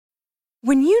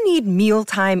When you need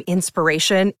mealtime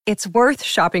inspiration, it's worth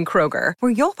shopping Kroger,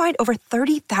 where you'll find over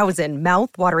 30,000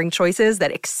 mouth-watering choices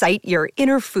that excite your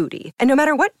inner foodie. And no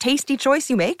matter what tasty choice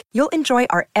you make, you'll enjoy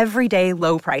our everyday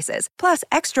low prices, plus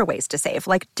extra ways to save,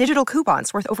 like digital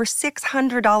coupons worth over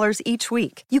 $600 each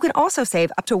week. You can also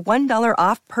save up to $1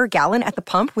 off per gallon at the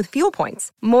pump with fuel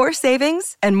points. More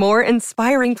savings and more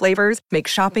inspiring flavors make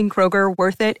shopping Kroger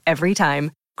worth it every time.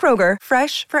 Kroger,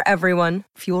 fresh for everyone.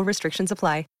 Fuel restrictions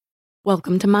apply.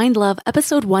 Welcome to Mind Love,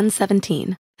 episode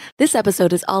 117. This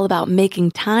episode is all about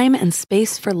making time and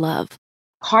space for love.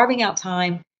 Carving out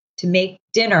time to make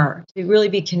dinner, to really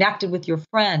be connected with your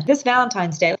friend. This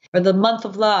Valentine's Day or the month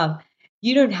of love,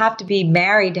 you don't have to be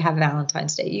married to have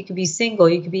Valentine's Day. You could be single,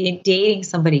 you could be dating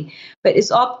somebody, but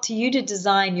it's up to you to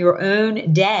design your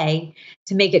own day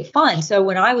to make it fun. So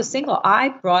when I was single, I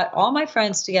brought all my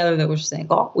friends together that were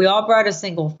single. We all brought a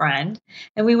single friend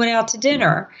and we went out to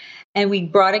dinner. And we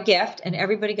brought a gift and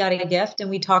everybody got a gift and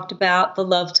we talked about the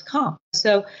love to come.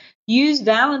 So use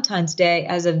Valentine's Day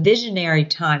as a visionary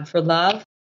time for love.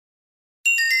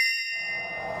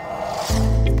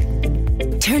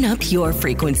 Turn up your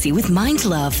frequency with Mind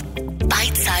Love.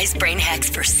 Bite-sized brain hacks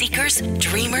for seekers,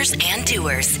 dreamers, and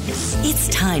doers. It's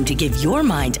time to give your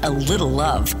mind a little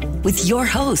love with your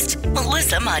host,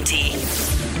 Melissa Monti.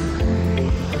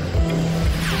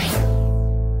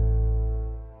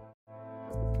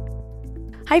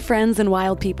 Hi, friends and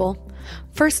wild people.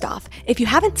 First off, if you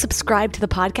haven't subscribed to the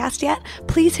podcast yet,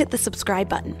 please hit the subscribe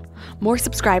button. More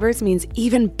subscribers means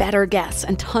even better guests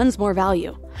and tons more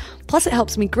value. Plus, it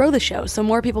helps me grow the show so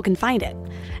more people can find it.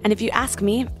 And if you ask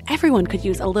me, everyone could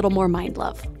use a little more mind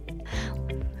love.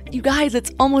 You guys,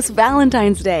 it's almost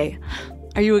Valentine's Day.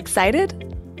 Are you excited?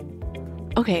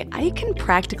 Okay, I can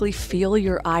practically feel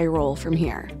your eye roll from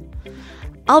here.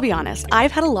 I'll be honest,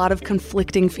 I've had a lot of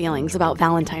conflicting feelings about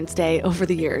Valentine's Day over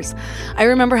the years. I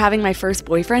remember having my first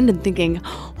boyfriend and thinking,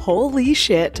 holy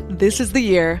shit, this is the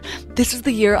year. This is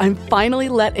the year I'm finally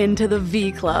let into the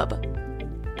V Club.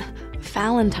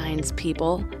 Valentine's,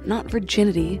 people, not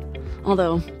virginity.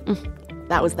 Although,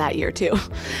 that was that year too.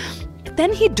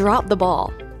 Then he dropped the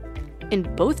ball. In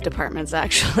both departments,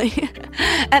 actually.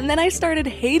 And then I started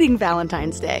hating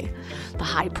Valentine's Day. The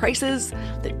high prices,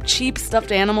 the cheap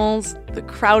stuffed animals, the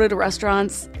crowded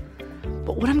restaurants.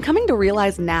 But what I'm coming to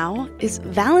realize now is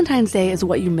Valentine's Day is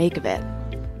what you make of it.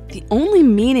 The only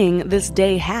meaning this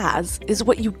day has is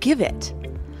what you give it.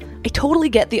 I totally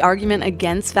get the argument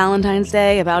against Valentine's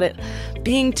Day about it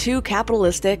being too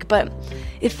capitalistic, but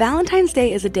if Valentine's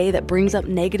Day is a day that brings up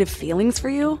negative feelings for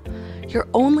you, you're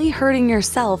only hurting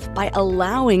yourself by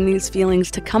allowing these feelings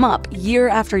to come up year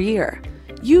after year.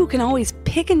 You can always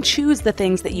pick and choose the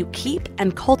things that you keep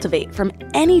and cultivate from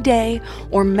any day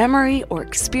or memory or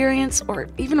experience or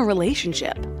even a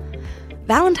relationship.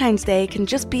 Valentine's Day can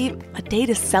just be a day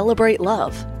to celebrate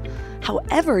love.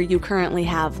 However you currently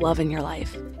have love in your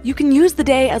life, you can use the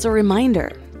day as a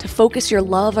reminder to focus your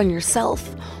love on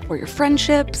yourself or your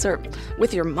friendships or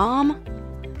with your mom.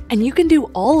 And you can do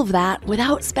all of that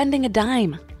without spending a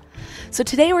dime. So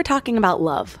today we're talking about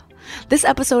love. This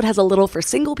episode has a little for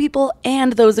single people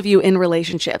and those of you in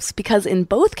relationships, because in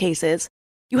both cases,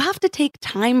 you have to take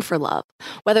time for love,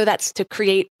 whether that's to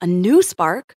create a new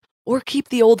spark or keep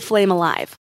the old flame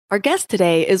alive. Our guest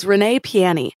today is Renee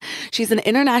Piani. She's an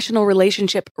international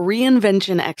relationship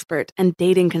reinvention expert and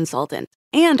dating consultant,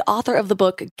 and author of the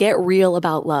book Get Real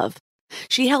About Love.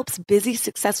 She helps busy,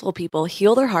 successful people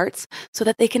heal their hearts so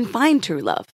that they can find true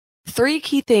love. 3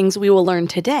 key things we will learn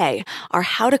today are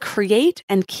how to create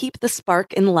and keep the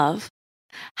spark in love,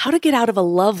 how to get out of a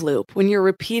love loop when you're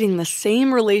repeating the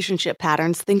same relationship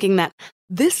patterns thinking that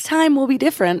this time will be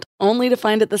different only to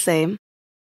find it the same,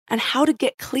 and how to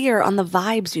get clear on the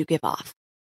vibes you give off.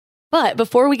 But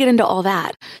before we get into all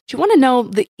that, do you want to know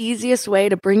the easiest way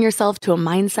to bring yourself to a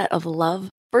mindset of love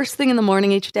first thing in the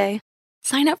morning each day?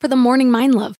 Sign up for the Morning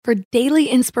Mind Love for daily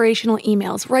inspirational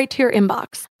emails right to your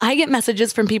inbox. I get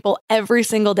messages from people every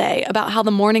single day about how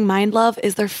the Morning Mind Love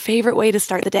is their favorite way to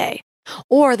start the day,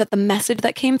 or that the message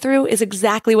that came through is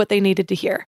exactly what they needed to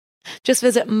hear. Just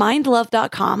visit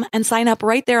mindlove.com and sign up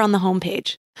right there on the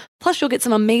homepage. Plus, you'll get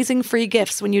some amazing free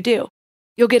gifts when you do.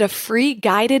 You'll get a free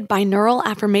guided binaural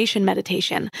affirmation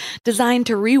meditation designed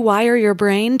to rewire your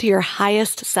brain to your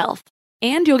highest self.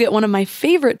 And you'll get one of my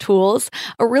favorite tools,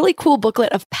 a really cool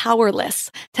booklet of power lists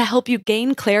to help you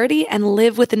gain clarity and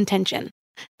live with intention.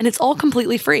 And it's all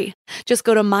completely free. Just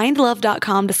go to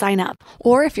mindlove.com to sign up.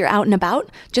 Or if you're out and about,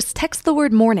 just text the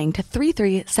word morning to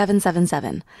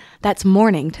 33777. That's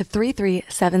morning to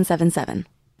 33777.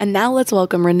 And now let's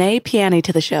welcome Renee Piani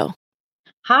to the show.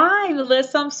 Hi,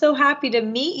 Melissa. I'm so happy to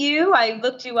meet you. I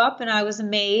looked you up and I was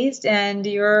amazed, and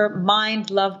your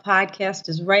Mind Love podcast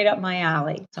is right up my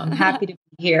alley. So I'm happy to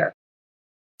be here.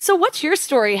 So, what's your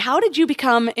story? How did you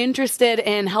become interested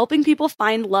in helping people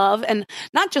find love? And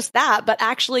not just that, but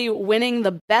actually winning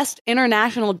the Best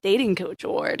International Dating Coach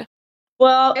Award?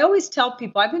 Well, I always tell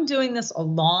people I've been doing this a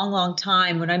long, long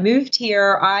time. When I moved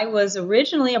here, I was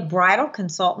originally a bridal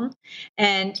consultant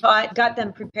and I got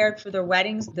them prepared for their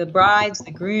weddings, the brides, the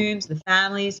grooms, the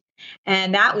families.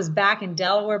 And that was back in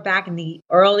Delaware, back in the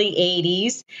early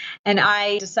 80s. And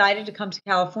I decided to come to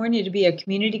California to be a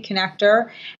community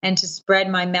connector and to spread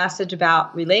my message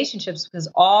about relationships because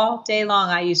all day long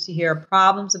I used to hear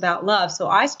problems about love. So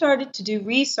I started to do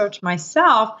research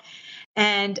myself.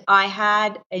 And I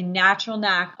had a natural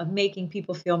knack of making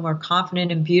people feel more confident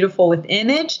and beautiful with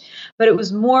image. But it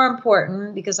was more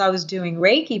important because I was doing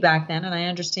Reiki back then. And I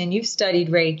understand you've studied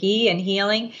Reiki and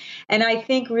healing. And I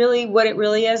think really what it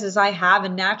really is I have a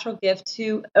natural gift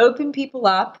to open people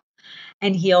up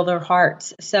and heal their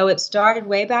hearts. So it started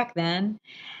way back then.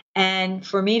 And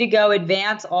for me to go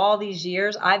advance all these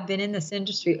years, I've been in this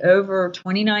industry over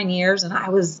 29 years, and I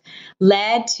was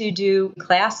led to do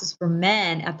classes for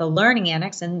men at the Learning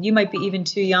Annex. And you might be even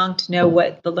too young to know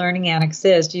what the Learning Annex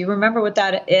is. Do you remember what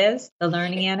that is, the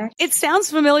Learning Annex? It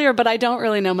sounds familiar, but I don't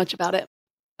really know much about it.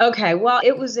 Okay, well,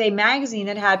 it was a magazine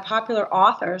that had popular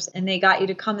authors, and they got you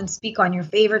to come and speak on your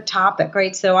favorite topic,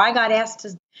 right? So I got asked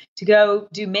to go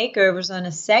do makeovers on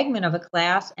a segment of a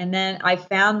class, and then I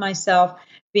found myself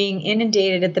being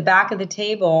inundated at the back of the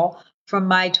table from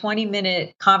my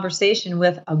 20-minute conversation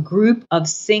with a group of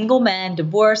single men,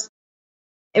 divorced.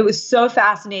 It was so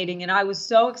fascinating, and I was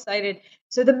so excited.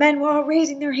 So the men were all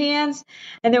raising their hands,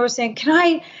 and they were saying, "Can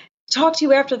I talk to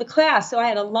you after the class?" So I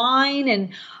had a line and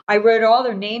I wrote all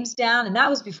their names down, and that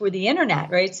was before the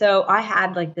internet, right? So I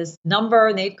had like this number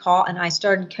and they'd call, and I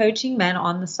started coaching men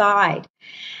on the side.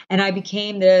 And I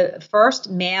became the first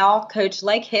male coach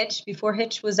like Hitch before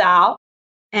Hitch was out.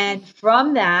 And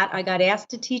from that, I got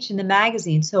asked to teach in the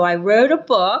magazine. So I wrote a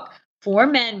book for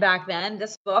men back then,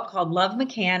 this book called Love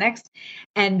Mechanics.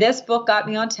 And this book got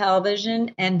me on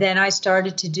television. And then I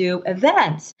started to do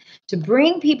events to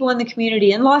bring people in the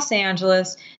community in Los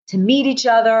Angeles to meet each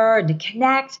other and to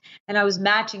connect. And I was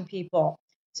matching people.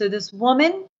 So this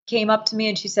woman came up to me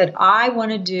and she said, "I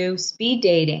want to do speed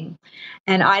dating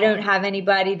and I don't have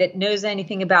anybody that knows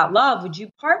anything about love. Would you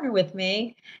partner with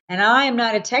me? And I am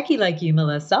not a techie like you,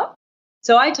 Melissa."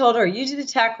 So I told her, "You do the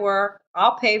tech work.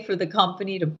 I'll pay for the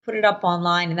company to put it up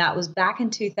online." And that was back in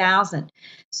 2000.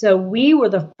 So we were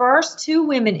the first two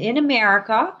women in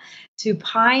America to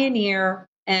pioneer.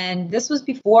 And this was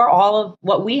before all of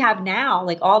what we have now,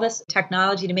 like all this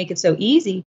technology to make it so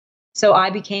easy. So I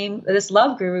became this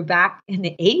love guru back in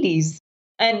the 80s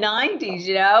and 90s,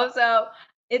 So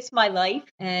it's my life.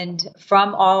 And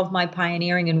from all of my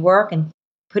pioneering and work and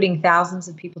putting thousands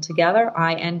of people together,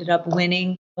 I ended up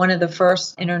winning one of the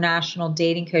first International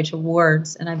Dating Coach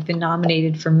Awards. And I've been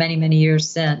nominated for many, many years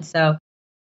since. So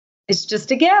it's just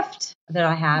a gift that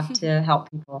I have to help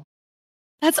people.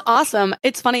 That's awesome.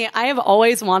 It's funny. I have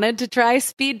always wanted to try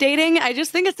speed dating. I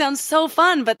just think it sounds so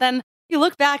fun. But then you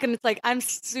look back and it's like, I'm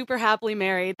super happily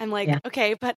married. I'm like,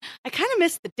 okay, but I kind of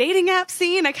miss the dating app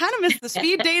scene. I kind of miss the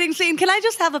speed dating scene. Can I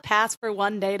just have a pass for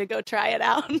one day to go try it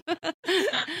out?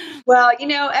 Well,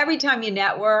 every time you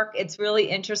network, it's really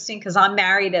interesting because I'm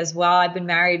married as well. I've been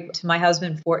married to my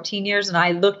husband 14 years, and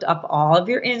I looked up all of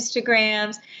your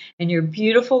Instagrams and your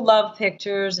beautiful love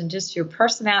pictures and just your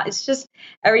personality. It's just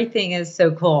everything is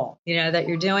so cool, that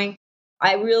you're doing.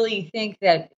 I really think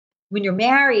that when you're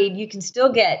married, you can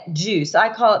still get juice.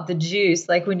 I call it the juice.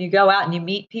 Like when you go out and you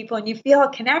meet people and you feel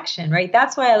a connection, right?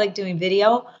 That's why I like doing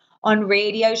video on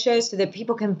radio shows so that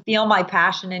people can feel my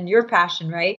passion and your passion,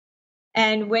 right?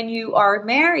 And when you are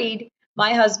married,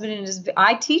 my husband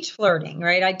I teach flirting,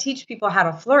 right? I teach people how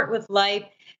to flirt with life.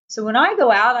 So when I go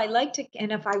out, I like to,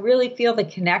 and if I really feel the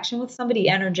connection with somebody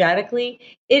energetically,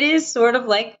 it is sort of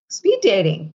like speed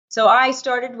dating. So I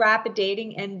started rapid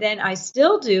dating, and then I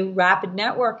still do rapid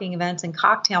networking events and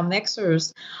cocktail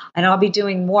mixers, and I'll be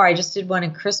doing more. I just did one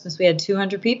in Christmas. We had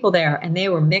 200 people there, and they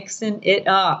were mixing it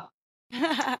up.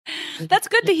 That's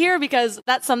good to hear because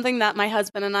that's something that my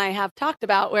husband and I have talked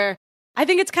about, where I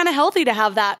think it's kind of healthy to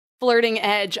have that flirting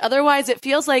edge. Otherwise, it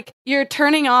feels like you're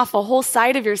turning off a whole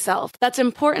side of yourself that's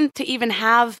important to even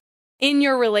have in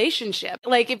your relationship.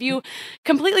 Like if you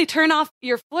completely turn off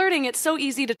your flirting, it's so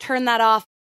easy to turn that off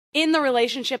in the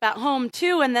relationship at home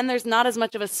too, and then there's not as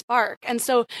much of a spark. And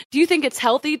so do you think it's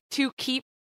healthy to keep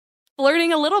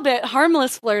flirting a little bit,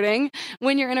 harmless flirting,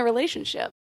 when you're in a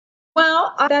relationship?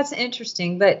 Well, that's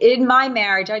interesting. But in my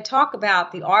marriage, I talk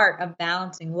about the art of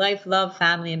balancing life, love,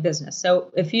 family, and business.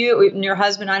 So if you and your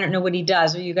husband, I don't know what he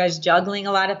does, are you guys juggling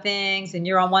a lot of things and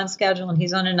you're on one schedule and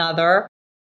he's on another?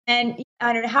 And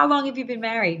I don't know, how long have you been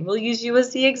married? We'll use you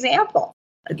as the example.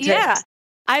 Yeah,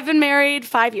 I've been married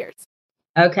 5 years.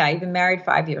 Okay, you've been married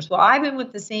 5 years. Well, I've been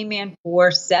with the same man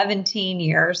for 17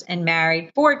 years and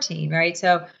married 14, right?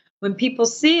 So when people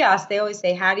see us, they always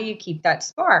say, how do you keep that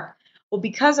spark? Well,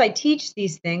 because I teach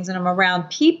these things and I'm around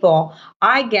people,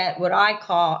 I get what I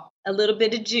call a little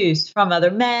bit of juice from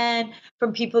other men,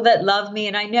 from people that love me.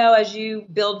 And I know as you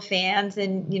build fans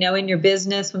and, in your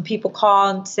business, when people call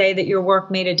and say that your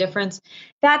work made a difference,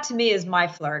 that to me is my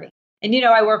flirting. And,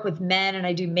 I work with men and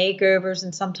I do makeovers,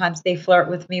 and sometimes they flirt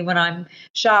with me when I'm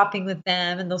shopping with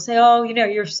them, and they'll say, oh,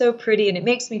 you're so pretty. And it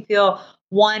makes me feel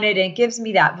wanted. And it gives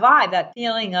me that vibe, that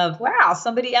feeling of, wow,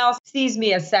 somebody else sees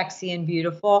me as sexy and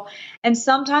beautiful. And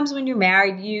sometimes when you're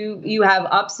married, you have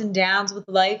ups and downs with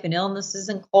life and illnesses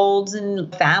and colds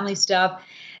and family stuff.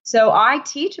 So I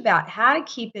teach about how to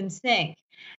keep in sync.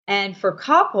 And for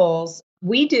couples,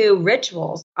 we do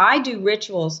rituals. I do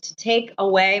rituals to take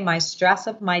away my stress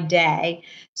of my day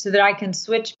so that I can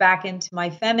switch back into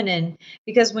my feminine.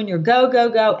 Because when you're go, go,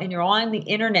 go, and you're on the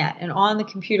internet and on the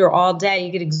computer all day,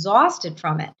 you get exhausted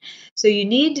from it. So you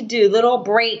need to do little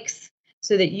breaks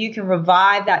so that you can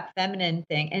revive that feminine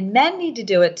thing. And men need to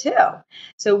do it too.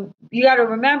 So you got to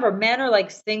remember, men are like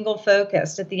single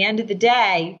focused. At the end of the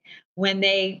day, when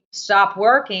they stop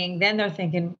working, then they're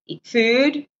thinking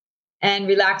food and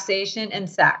relaxation and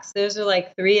sex. Those are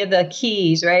like three of the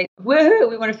keys, right?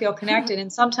 Woohoo, we want to feel connected.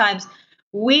 And sometimes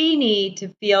we need to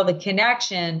feel the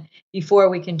connection before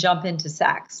we can jump into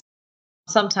sex.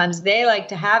 Sometimes they like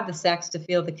to have the sex to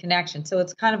feel the connection. So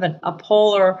it's kind of a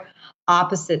polar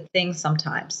opposite thing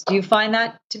sometimes. Do you find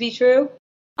that to be true?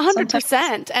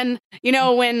 100%. And,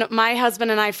 when my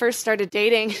husband and I first started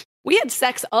dating, we had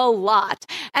sex a lot.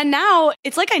 And now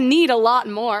it's like I need a lot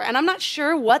more. And I'm not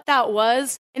sure what that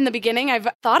was in the beginning. I've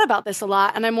thought about this a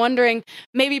lot. And I'm wondering,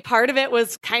 maybe part of it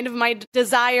was kind of my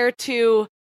desire to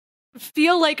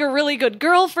feel like a really good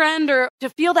girlfriend or to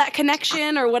feel that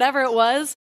connection or whatever it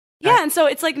was. Yeah. And so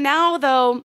it's like now,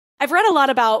 though, I've read a lot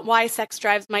about why sex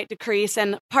drives might decrease.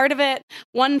 And part of it,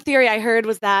 one theory I heard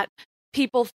was that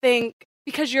people think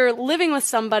because you're living with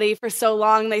somebody for so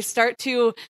long, they start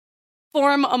to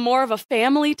form a more of a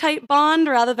family type bond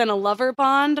rather than a lover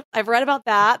bond. I've read about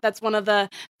that. That's one of the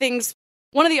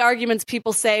arguments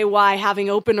people say why having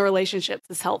open relationships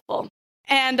is helpful.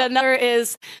 And another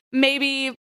is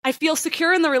maybe I feel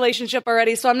secure in the relationship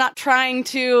already, so I'm not trying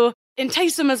to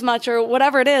entice them as much or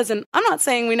whatever it is. And I'm not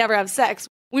saying we never have sex.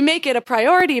 We make it a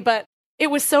priority, but it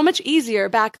was so much easier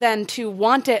back then to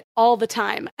want it all the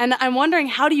time. And I'm wondering,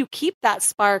 how do you keep that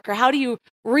spark or how do you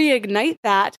reignite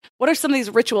that? What are some of these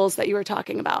rituals that you were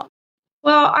talking about?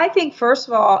 Well, I think, first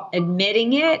of all,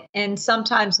 admitting it and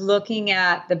sometimes looking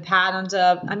at the patterns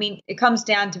it comes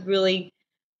down to really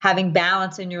having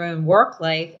balance in your own work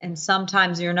life. And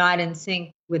sometimes you're not in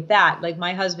sync with that. Like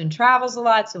my husband travels a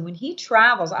lot. So when he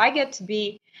travels, I get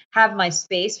to have my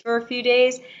space for a few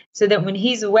days so that when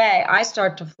he's away, I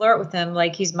start to flirt with him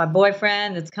like he's my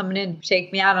boyfriend that's coming in to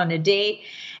take me out on a date.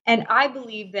 And I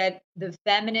believe that the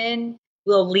feminine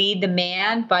will lead the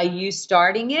man by you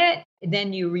starting it.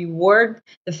 Then you reward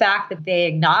the fact that they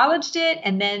acknowledged it.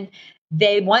 And then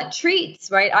they want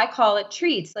treats, right? I call it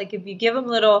treats. Like if you give them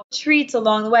little treats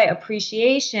along the way,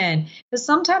 appreciation, because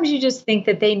sometimes you just think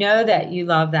that they know that you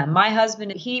love them. My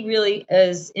husband, he really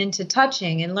is into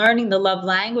touching and learning the love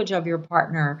language of your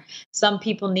partner. Some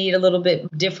people need a little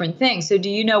bit different things. So do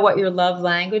you know what your love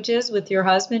language is with your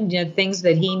husband? Things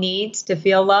that he needs to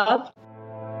feel loved?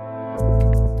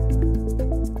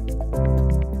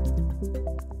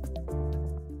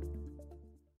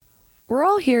 We're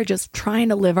all here just trying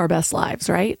to live our best lives,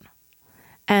 right?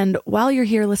 And while you're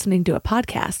here listening to a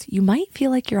podcast, you might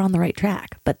feel like you're on the right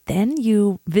track, but then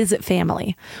you visit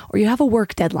family or you have a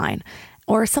work deadline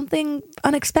or something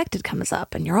unexpected comes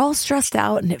up and you're all stressed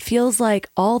out and it feels like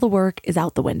all the work is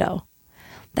out the window.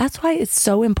 That's why it's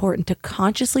so important to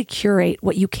consciously curate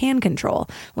what you can control,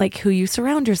 like who you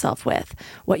surround yourself with,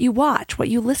 what you watch, what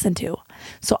you listen to.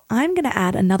 So I'm going to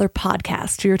add another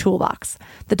podcast to your toolbox,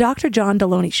 The Dr. John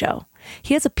Deloney Show.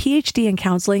 He has a PhD in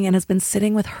counseling and has been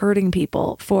sitting with hurting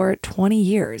people for 20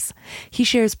 years. He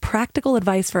shares practical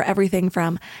advice for everything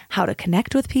from how to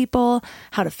connect with people,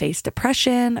 how to face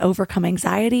depression, overcome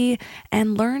anxiety,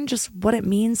 and learn just what it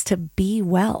means to be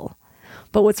well.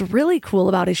 But what's really cool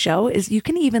about his show is you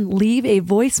can even leave a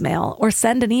voicemail or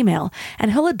send an email,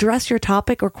 and he'll address your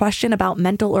topic or question about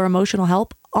mental or emotional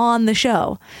health on the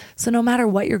show. So no matter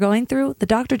what you're going through, the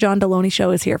Dr. John Deloney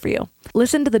Show is here for you.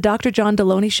 Listen to the Dr. John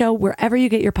Deloney Show wherever you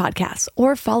get your podcasts,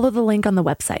 or follow the link on the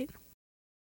website.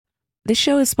 This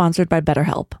show is sponsored by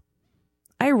BetterHelp.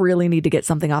 I really need to get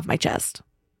something off my chest.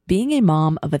 Being a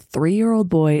mom of a 3-year-old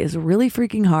boy is really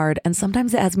freaking hard, and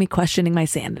sometimes it has me questioning my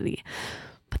sanity.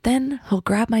 But then he'll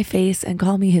grab my face and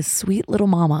call me his sweet little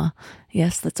mama.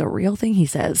 Yes, that's a real thing he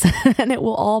says. And it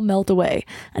will all melt away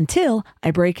until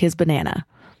I break his banana.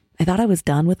 I thought I was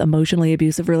done with emotionally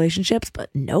abusive relationships, but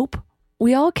nope.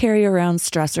 We all carry around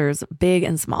stressors, big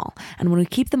and small. And when we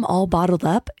keep them all bottled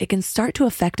up, it can start to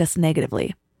affect us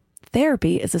negatively.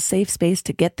 Therapy is a safe space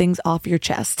to get things off your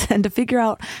chest and to figure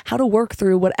out how to work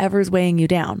through whatever's weighing you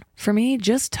down. For me,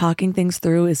 just talking things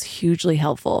through is hugely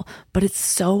helpful, but it's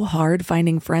so hard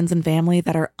finding friends and family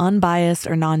that are unbiased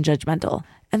or non-judgmental.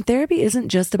 And therapy isn't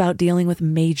just about dealing with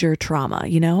major trauma,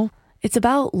 you know? It's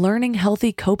about learning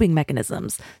healthy coping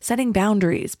mechanisms, setting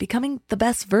boundaries, becoming the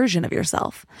best version of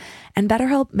yourself. And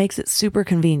BetterHelp makes it super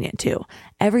convenient too.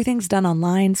 Everything's done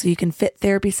online so you can fit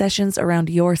therapy sessions around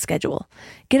your schedule.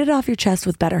 Get it off your chest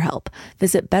with BetterHelp.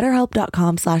 Visit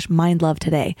betterhelp.com/mindlove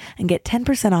today and get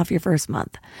 10% off your first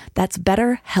month. That's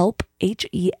BetterHelp,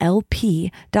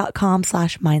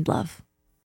 HELP.com/mindlove.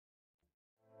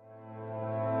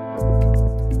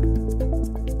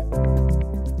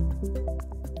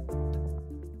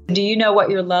 Do you know what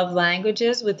your love language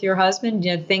is with your husband?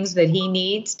 You know, things that he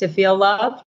needs to feel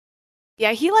loved?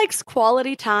 Yeah, he likes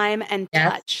quality time and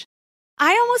touch.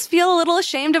 I almost feel a little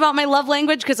ashamed about my love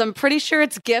language because I'm pretty sure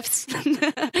it's gifts.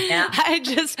 Yeah.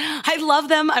 I love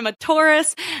them. I'm a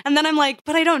Taurus. And then I'm like,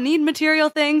 but I don't need material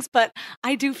things, but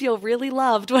I do feel really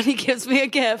loved when he gives me a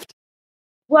gift.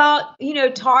 Well, you know,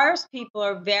 Taurus people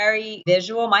are very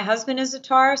visual. My husband is a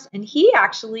Taurus, and he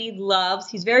actually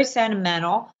he's very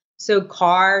sentimental. So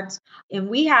cards, and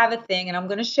we have a thing, and I'm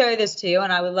going to show this to you,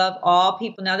 and I would love all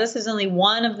people. Now, this is only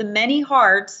one of the many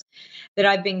hearts that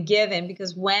I've been given,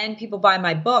 because when people buy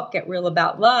my book, Get Real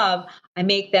About Love, I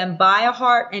make them buy a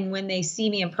heart, and when they see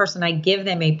me in person, I give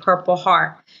them a purple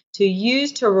heart to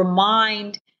use to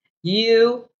remind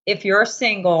you, if you're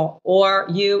single or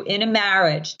you in a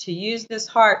marriage, to use this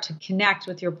heart to connect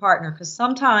with your partner, because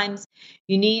sometimes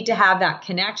you need to have that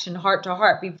connection heart to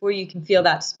heart before you can feel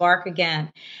that spark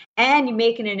again. And you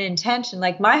make it an intention.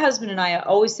 Like my husband and I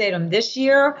always say to him, this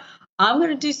year, I'm going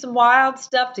to do some wild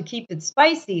stuff to keep it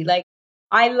spicy. Like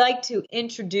I like to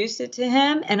introduce it to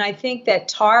him. And I think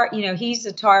that he's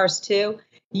a Taurus too.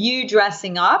 You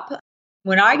dressing up.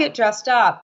 When I get dressed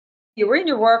up, you're in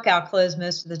your workout clothes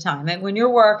most of the time. And when you're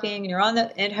working and you're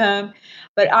at home,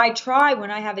 but I try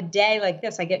when I have a day like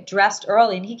this, I get dressed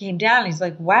early. And he came down and he's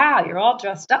like, wow, you're all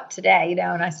dressed up today, you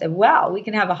know? And I said, well, we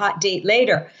can have a hot date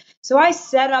later. So I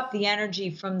set up the energy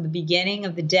from the beginning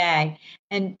of the day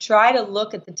and try to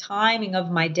look at the timing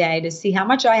of my day to see how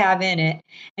much I have in it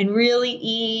and really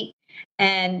eat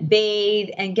and bathe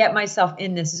and get myself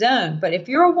in this zone. But if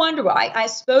you're a Wonder Woman, I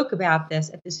spoke about this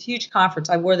at this huge conference.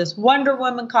 I wore this Wonder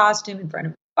Woman costume in front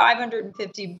of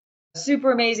 550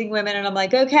 super amazing women. And I'm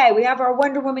like, okay, we have our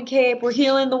Wonder Woman cape. We're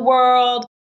healing the world.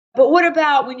 But what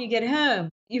about when you get home?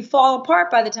 You fall apart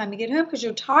by the time you get home because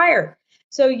you're tired.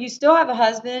 So you still have a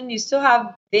husband. You still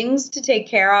have things to take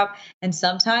care of. And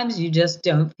sometimes you just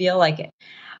don't feel like it.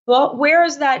 Well, where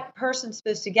is that person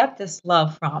supposed to get this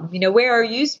love from? You know, where are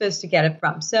you supposed to get it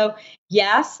from? So,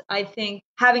 yes, I think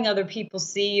having other people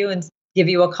see you and give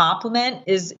you a compliment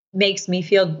makes me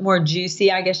feel more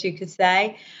juicy, I guess you could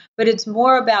say. But it's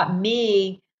more about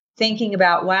me thinking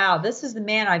about, wow, this is the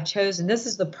man I've chosen. This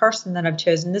is the person that I've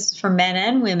chosen. This is for men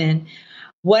and women.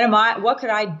 What could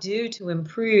I do to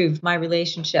improve my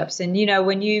relationships? And, you know,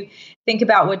 when you think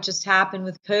about what just happened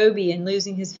with Kobe and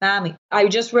losing his family, I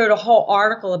just wrote a whole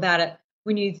article about it.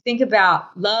 When you think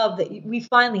about love, that we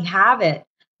finally have it,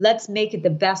 let's make it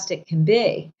the best it can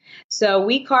be. So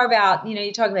we carve out, you know,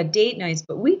 you talk about date nights,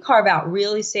 but we carve out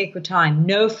really sacred time,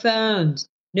 no phones,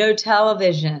 no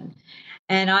television.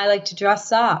 And I like to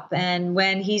dress up. And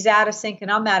when he's out of sync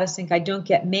and I'm out of sync, I don't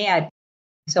get mad.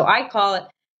 So I call it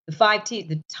the 5 T's,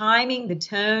 the timing, the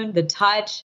tone, the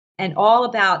touch, and all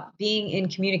about being in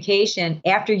communication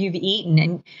after you've eaten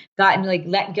and gotten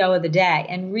let go of the day.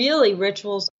 And really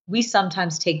rituals, we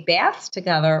sometimes take baths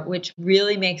together, which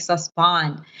really makes us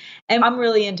bond. And I'm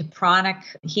really into pranic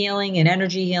healing and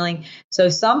energy healing. So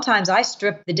sometimes I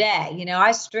strip the day, you know,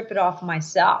 I strip it off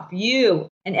myself. You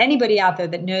and anybody out there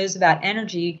that knows about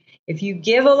energy, if you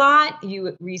give a lot,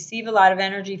 you receive a lot of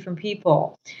energy from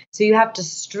people. So you have to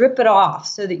strip it off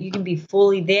so that you can be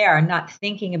fully there and not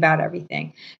thinking about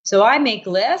everything. So I make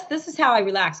lists. This is how I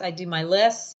relax. I do my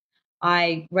lists.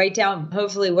 I write down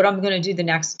hopefully what I'm going to do the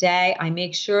next day. I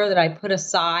make sure that I put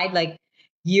aside, like,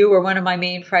 you were one of my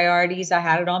main priorities. I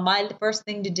had it on my first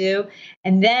thing to do.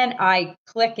 And then I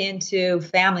click into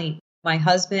family, my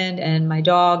husband and my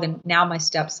dog, and now my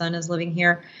stepson is living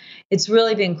here. It's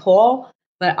really been cool,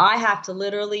 but I have to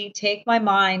literally take my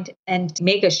mind and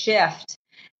make a shift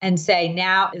and say,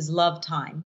 now is love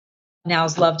time. Now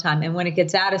is love time. And when it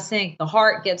gets out of sync, the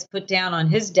heart gets put down on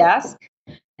his desk.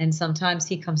 And sometimes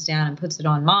he comes down and puts it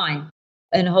on mine.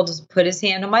 And he'll just put his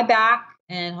hand on my back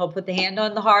and he'll put the hand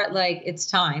on the heart like it's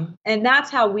time. And that's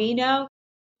how we know.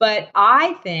 But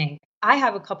I think I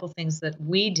have a couple things that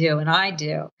we do and I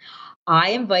do.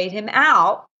 I invite him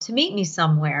out to meet me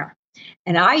somewhere.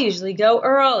 And I usually go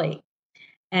early.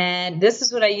 And this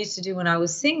is what I used to do when I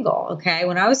was single. Okay.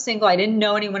 When I was single, I didn't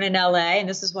know anyone in LA. And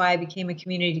this is why I became a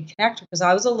community connector, because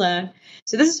I was alone.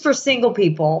 So this is for single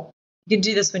people. You can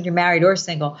do this when you're married or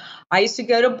single. I used to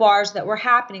go to bars that were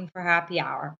happening for happy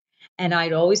hour. And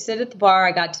I'd always sit at the bar.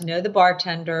 I got to know the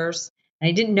bartenders.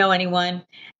 I didn't know anyone.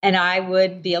 And I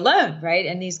would be alone, right?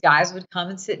 And these guys would come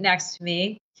and sit next to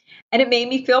me. And it made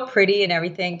me feel pretty and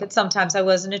everything. But sometimes I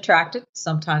wasn't attracted.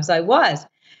 Sometimes I was.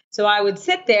 So I would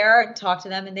sit there and talk to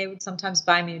them, and they would sometimes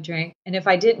buy me a drink. And if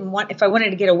I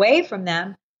wanted to get away from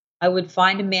them, I would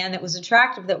find a man that was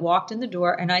attractive that walked in the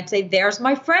door, and I'd say, there's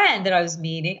my friend that I was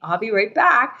meeting. I'll be right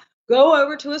back. Go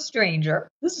over to a stranger.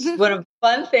 This is one of the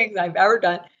fun things I've ever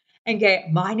done. And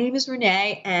get, my name is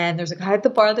Renee, and there's a guy at the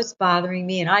bar that's bothering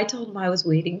me. And I told him I was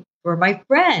waiting for my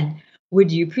friend.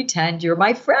 Would you pretend you're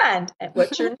my friend? And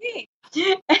what's your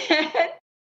name?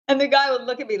 And the guy would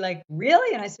look at me like,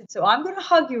 really? And I said, so I'm going to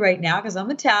hug you right now because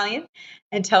I'm Italian,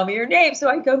 and tell me your name. So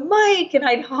I'd go, Mike, and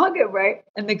I'd hug him, right?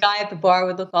 And the guy at the bar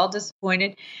would look all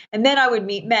disappointed. And then I would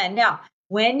meet men. Now,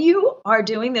 when you are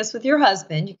doing this with your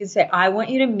husband, you can say, I want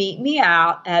you to meet me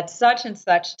out at such and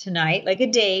such tonight, like a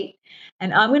date,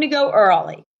 and I'm going to go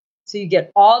early. So you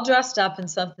get all dressed up in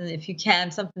something, if you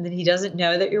can, something that he doesn't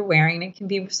know that you're wearing. It can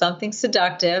be something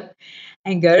seductive,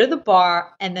 and go to the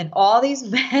bar. And then all these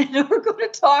men are going to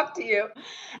talk to you.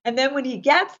 And then when he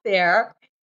gets there,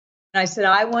 I said,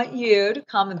 I want you to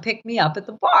come and pick me up at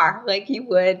the bar like you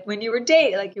would when you were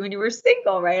dating, like when you were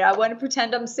single, right? I want to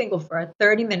pretend I'm single for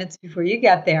 30 minutes before you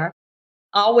get there.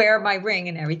 I'll wear my ring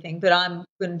and everything, but I'm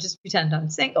going to just pretend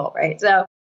I'm single, right? So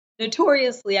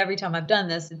notoriously, every time I've done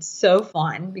this, it's so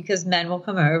fun because men will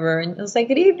come over and they'll say,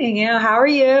 good evening, how are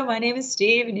you? My name is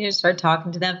Steve. And you start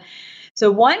talking to them. So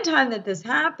one time that this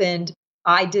happened,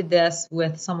 I did this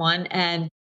with someone, and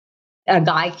a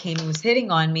guy came and was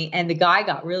hitting on me, and the guy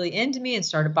got really into me and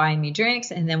started buying me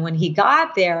drinks. And then when he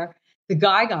got there, the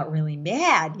guy got really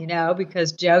mad,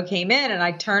 because Joe came in, and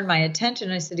I turned my attention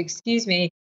and I said, excuse me,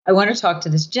 I want to talk to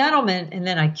this gentleman. And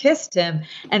then I kissed him,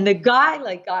 and the guy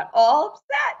got all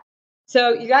upset.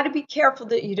 So you got to be careful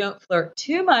that you don't flirt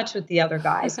too much with the other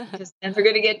guys, because then they're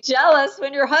going to get jealous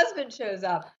when your husband shows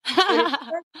up.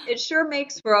 It sure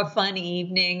makes for a fun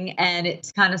evening, and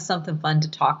it's kind of something fun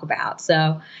to talk about.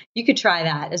 So you could try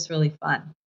that. It's really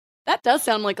fun. That does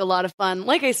sound like a lot of fun.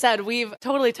 Like I said, we've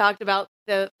totally talked about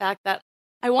the fact that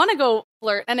I want to go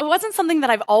flirt. And it wasn't something that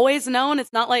I've always known.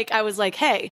 It's not like I was like,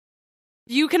 hey,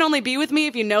 you can only be with me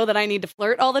if you know that I need to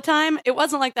flirt all the time. It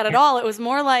wasn't like that at all. It was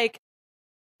more like,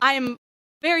 I'm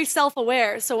very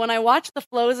self-aware. So when I watch the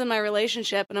flows in my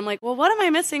relationship and I'm like, well, what am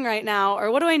I missing right now? Or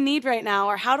what do I need right now?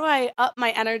 Or how do I up my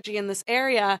energy in this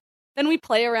area? Then we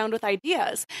play around with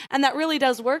ideas. And that really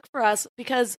does work for us,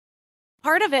 because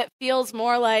part of it feels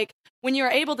more like when you're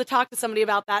able to talk to somebody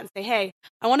about that and say, hey,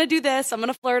 I want to do this. I'm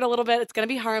going to flirt a little bit. It's going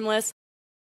to be harmless.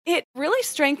 It really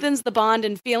strengthens the bond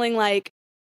and feeling like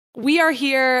we are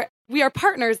here. We are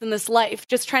partners in this life,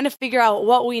 just trying to figure out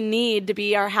what we need to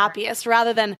be our happiest,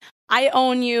 rather than I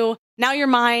own you, now you're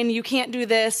mine, you can't do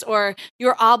this, or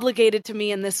you're obligated to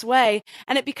me in this way.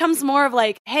 And it becomes more of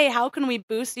like, hey, how can we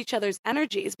boost each other's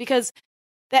energies? Because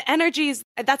the energies,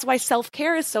 that's why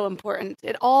self-care is so important.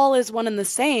 It all is one and the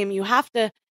same. You have to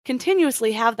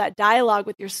continuously have that dialogue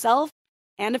with yourself.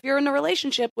 And if you're in a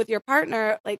relationship with your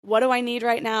partner, like, what do I need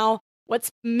right now?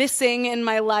 What's missing in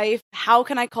my life? How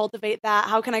can I cultivate that?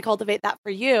 How can I cultivate that for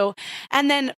you?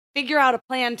 And then figure out a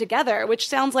plan together, which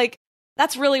sounds like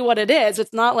that's really what it is.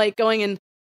 It's not like going and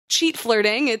cheat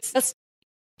flirting. It's just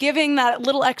giving that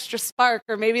little extra spark,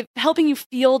 or maybe helping you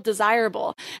feel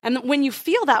desirable. And when you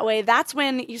feel that way, that's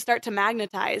when you start to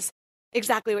magnetize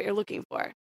exactly what you're looking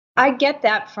for. I get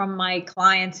that from my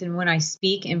clients, and when I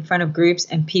speak in front of groups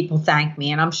and people thank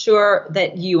me. And I'm sure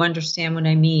that you understand what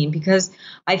I mean, because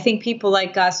I think people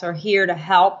like us are here to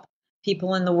help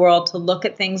people in the world to look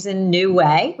at things in a new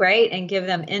way, right? And give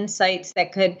them insights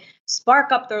that could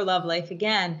spark up their love life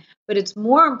again. But it's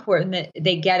more important that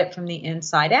they get it from the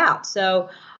inside out. So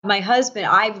my husband,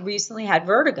 I've recently had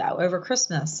vertigo over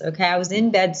Christmas. Okay. I was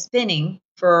in bed spinning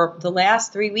for the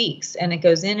last 3 weeks, and it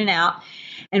goes in and out.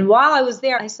 And while I was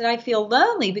there, I said, I feel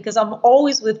lonely because I'm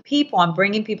always with people. I'm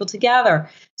bringing people together.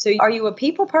 So are you a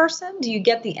people person? Do you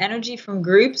get the energy from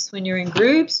groups when you're in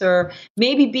groups, or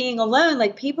maybe being alone?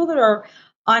 Like people that are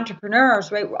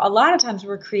entrepreneurs, right? A lot of times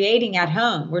we're creating at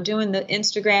home. We're doing the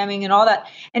Instagramming and all that,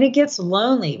 and it gets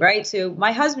lonely, right? So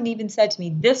my husband even said to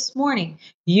me this morning,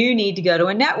 you need to go to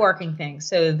a networking thing.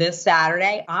 So this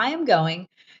Saturday, I am going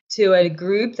to a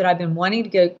group that I've been wanting to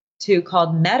go to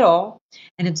called Metal,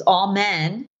 and it's all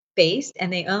men based,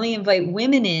 and they only invite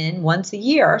women in once a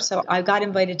year. So I got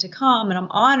invited to come, and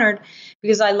I'm honored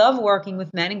because I love working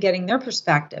with men and getting their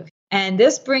perspective. And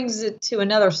this brings it to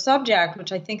another subject,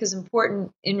 which I think is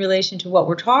important in relation to what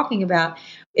we're talking about.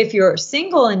 If you're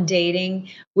single and dating,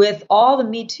 with all the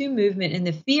Me Too movement and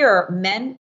the fear,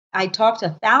 men, I talk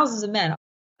to thousands of men.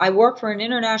 I work for an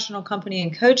international company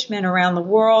and coach men around the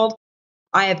world.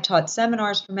 I have taught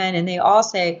seminars for men, and they all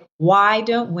say, why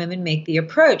don't women make the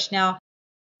approach? Now,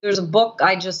 there's a book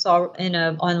I just saw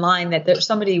online that there's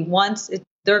somebody wants,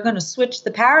 they're going to switch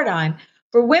the paradigm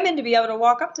for women to be able to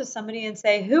walk up to somebody and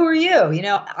say, who are you? You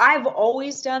know, I've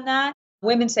always done that.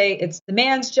 Women say it's the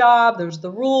man's job. There's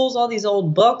the rules, all these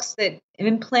old books that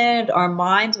implanted our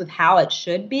minds with how it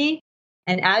should be.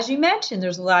 And as you mentioned,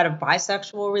 there's a lot of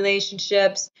bisexual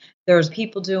relationships. There's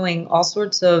people doing all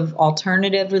sorts of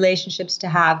alternative relationships to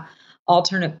have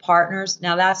alternate partners.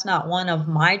 Now, that's not one of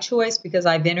my choice because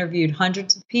I've interviewed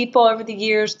hundreds of people over the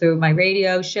years through my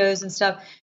radio shows and stuff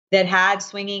that had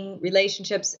swinging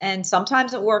relationships. And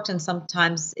sometimes it worked and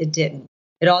sometimes it didn't.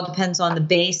 It all depends on the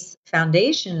base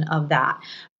foundation of that.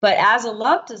 But as a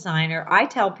love designer, I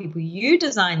tell people you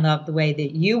design love the way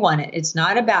that you want it. It's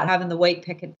not about having the white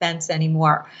picket fence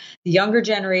anymore. The younger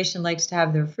generation likes to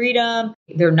have their freedom.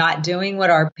 They're not doing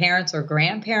what our parents or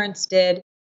grandparents did.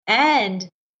 And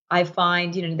I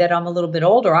find, that I'm a little bit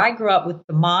older. I grew up with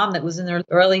the mom that was in their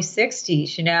early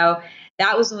 60s,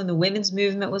 That was when the women's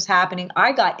movement was happening.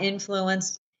 I got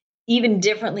influenced even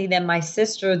differently than my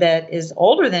sister that is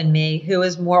older than me, who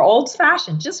is more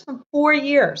old-fashioned, just from 4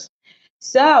 years.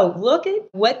 So look at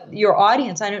what your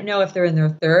audience, I don't know if they're in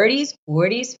their 30s,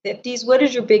 40s, 50s. What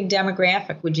is your big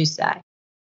demographic, would you say?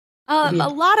 A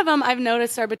lot of them I've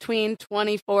noticed are between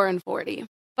 24 and 40.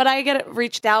 But I get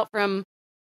reached out from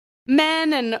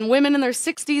men and women in their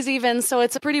 60s even, so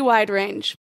it's a pretty wide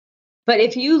range. But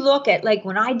if you look at, like,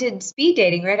 when I did speed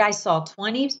dating, right, I saw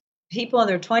 20 people in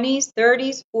their 20s,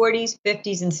 30s, 40s,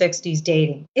 50s, and 60s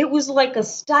dating. It was like a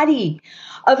study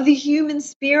of the human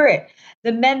spirit.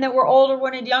 The men that were older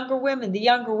wanted younger women. The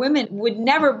younger women would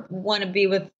never want to be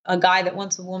with a guy that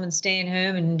wants a woman staying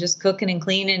home and just cooking and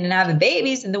cleaning and having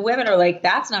babies. And the women are like,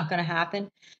 that's not going to happen.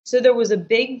 So there was a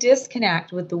big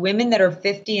disconnect with the women that are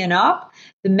 50 and up.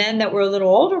 The men that were a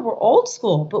little older were old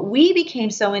school. But we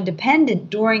became so independent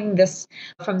during this,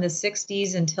 from the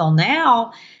 60s until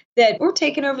now, that we're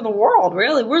taking over the world,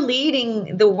 really. We're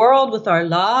leading the world with our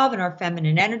love and our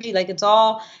feminine energy. Like, it's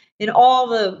all in all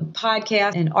the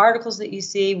podcasts and articles that you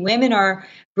see. Women are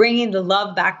bringing the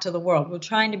love back to the world. We're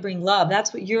trying to bring love.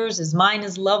 That's what yours is. Mine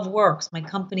is Love Works. My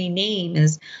company name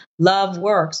is Love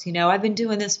Works. I've been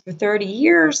doing this for 30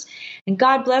 years, and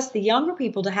God bless the younger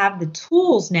people to have the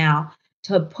tools now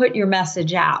to put your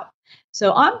message out.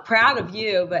 So I'm proud of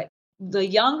you, but the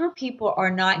younger people are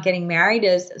not getting married,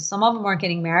 as some of them aren't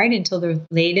getting married until they're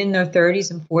late in their 30s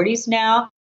and 40s now.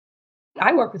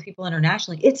 I work with people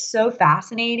internationally. It's so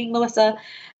fascinating, Melissa,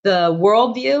 the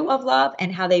worldview of love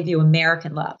and how they view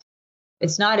American love.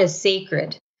 It's not as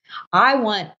sacred. I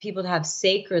want people to have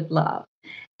sacred love.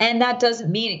 And that doesn't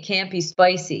mean it can't be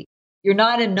spicy. You're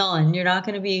not a nun. You're not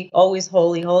going to be always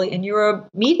holy, and you're a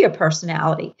media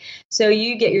personality. So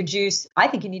you get your juice. I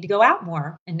think you need to go out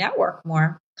more and network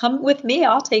more. Come with me.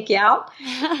 I'll take you out.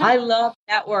 I love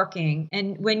networking.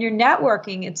 And when you're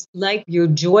networking, it's like your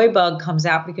joy bug comes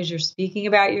out because you're speaking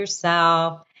about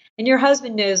yourself. And your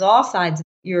husband knows all sides,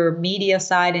 your media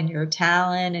side and your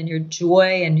talent and your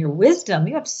joy and your wisdom.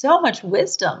 You have so much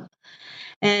wisdom.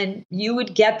 And you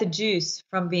would get the juice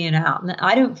from being out. And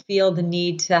I don't feel the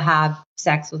need to have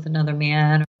sex with another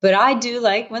man. But I do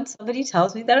like when somebody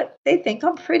tells me that they think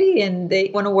I'm pretty and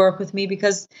they want to work with me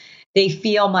because they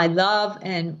feel my love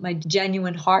and my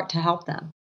genuine heart to help them.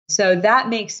 So that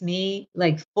makes me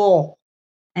like full.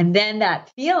 And then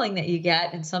that feeling that you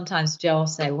get, and sometimes Joe will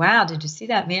say, wow, did you see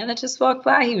that man that just walked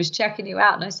by? He was checking you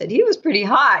out. And I said, he was pretty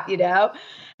hot,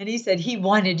 And he said, he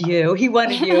wanted you. He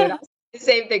wanted you. And I said the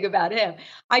same thing about him.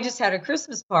 I just had a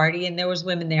Christmas party and there was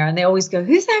women there and they always go,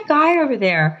 who's that guy over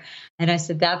there? And I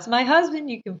said, that's my husband.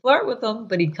 You can flirt with him,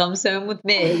 but he comes home with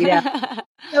me.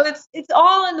 So it's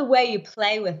all in the way you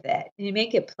play with it and you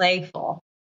make it playful.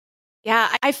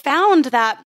 Yeah, I found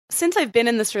that since I've been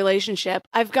in this relationship,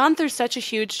 I've gone through such a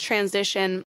huge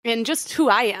transition in just who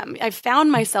I am. I've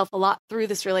found myself a lot through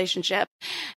this relationship.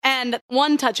 And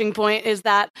one touching point is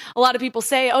that a lot of people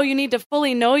say, oh, you need to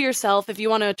fully know yourself if you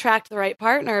want to attract the right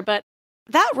partner. But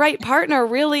that right partner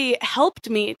really helped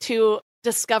me to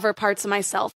discover parts of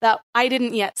myself that I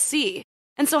didn't yet see.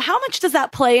 And so how much does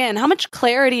that play in? How much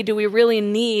clarity do we really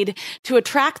need to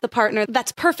attract the partner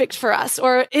that's perfect for us?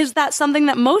 Or is that something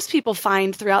that most people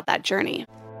find throughout that journey?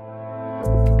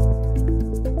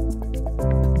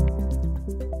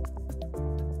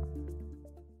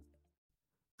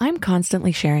 I'm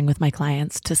constantly sharing with my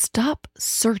clients to stop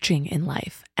searching in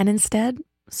life and instead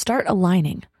start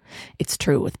aligning. It's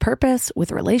true with purpose,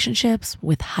 with relationships,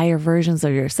 with higher versions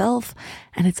of yourself,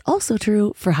 and it's also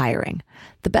true for hiring.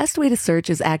 The best way to search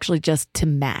is actually just to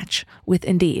match with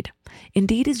Indeed.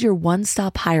 Indeed is your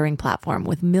one-stop hiring platform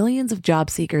with millions of job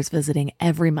seekers visiting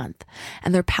every month,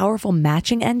 and their powerful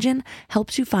matching engine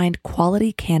helps you find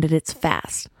quality candidates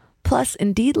fast. Plus,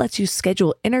 Indeed lets you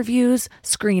schedule interviews,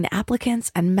 screen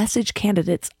applicants, and message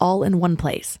candidates all in one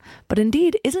place. But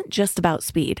Indeed isn't just about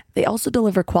speed. They also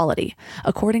deliver quality.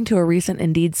 According to a recent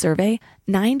Indeed survey,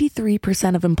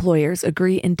 93% of employers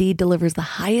agree Indeed delivers the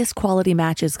highest quality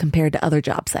matches compared to other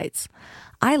job sites.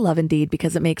 I love Indeed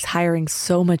because it makes hiring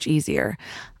so much easier.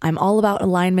 I'm all about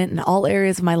alignment in all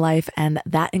areas of my life, and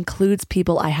that includes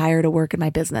people I hire to work in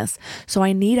my business. So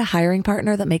I need a hiring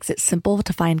partner that makes it simple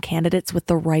to find candidates with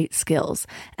the right skills.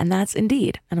 And that's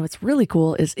Indeed. And what's really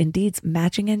cool is Indeed's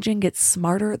matching engine gets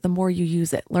smarter the more you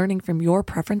use it, learning from your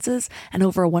preferences and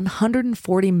over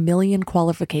 140 million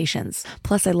qualifications.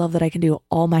 Plus, I love that I can do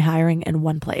all my hiring in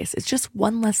one place. It's just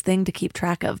one less thing to keep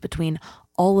track of between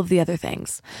all of the other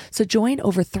things. So join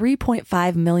over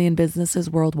 3.5 million businesses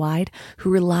worldwide who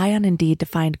rely on Indeed to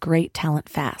find great talent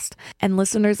fast. And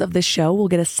listeners of this show will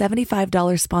get a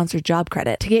 $75 sponsored job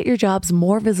credit to get your jobs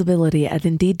more visibility at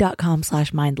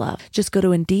Indeed.com/mindlove. Just go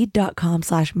to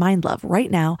Indeed.com/mindlove right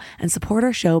now and support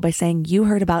our show by saying you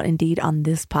heard about Indeed on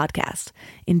this podcast.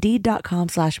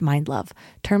 Indeed.com/mindlove.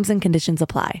 Terms and conditions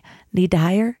apply. Need to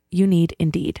hire? You need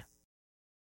Indeed.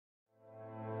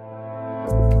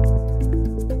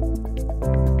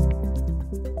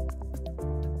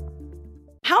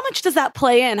 How much does that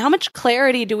play in? How much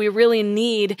clarity do we really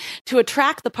need to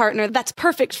attract the partner that's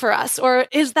perfect for us? Or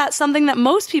is that something that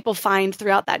most people find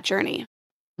throughout that journey?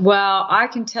 Well, I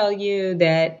can tell you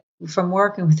that from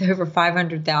working with over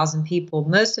 500,000 people,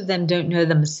 most of them don't know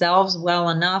themselves well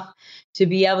enough to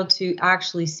be able to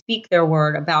actually speak their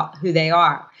word about who they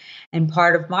are. And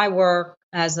part of my work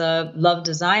as a love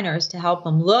designer is to help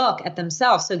them look at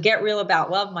themselves. So Get Real About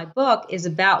Love, my book, is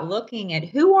about looking at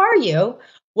who are you?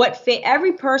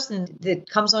 Every person that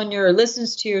comes on your or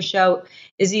listens to your show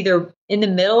is either in the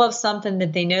middle of something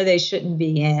that they know they shouldn't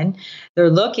be in. They're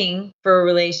looking for a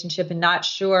relationship and not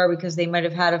sure because they might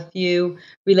have had a few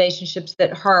relationships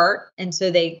that hurt. And so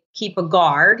they keep a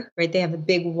guard, right? They have a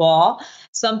big wall.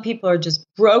 Some people are just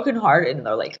brokenhearted and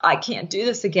they're like, I can't do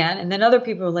this again. And then other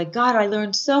people are like, God, I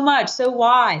learned so much, so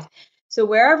wise. So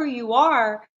wherever you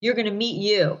are, you're going to meet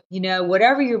you,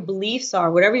 whatever your beliefs are,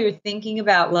 whatever you're thinking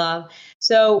about love.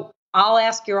 So I'll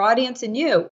ask your audience and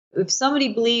you, if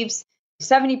somebody believes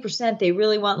 70% they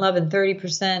really want love and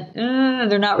 30%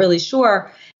 they're not really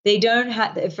sure, they don't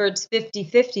have, if it's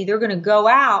 50-50, they're going to go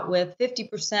out with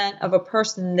 50% of a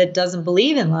person that doesn't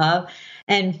believe in love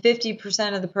and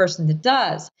 50% of the person that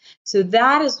does. So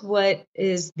that is what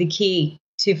is the key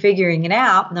to figuring it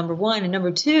out, number one. And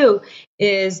number two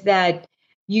is that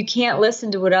you can't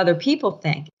listen to what other people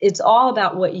think. It's all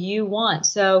about what you want.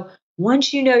 So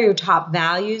once you know your top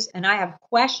values, and I have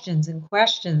questions and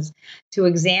questions to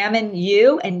examine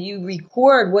you, and you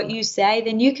record what you say,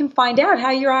 then you can find out how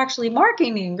you're actually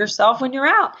marketing yourself when you're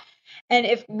out. And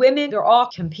if women, they're all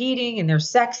competing and they're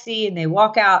sexy and they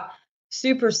walk out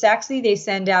super sexy, they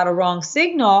send out a wrong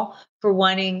signal for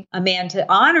wanting a man to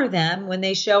honor them when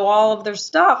they show all of their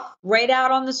stuff right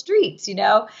out on the streets,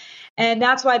 And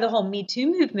that's why the whole Me Too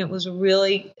movement was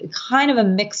really kind of a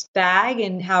mixed bag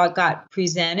in how it got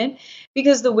presented,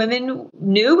 because the women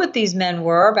knew what these men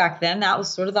were back then. That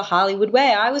was sort of the Hollywood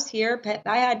way. I was here.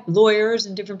 I had lawyers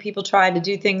and different people try to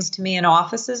do things to me in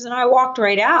offices, and I walked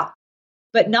right out.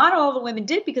 But not all the women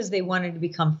did because they wanted to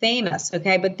become famous,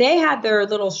 okay? But they had their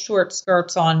little short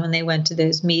skirts on when they went to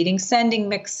those meetings, sending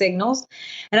mixed signals.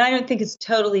 And I don't think it's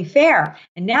totally fair.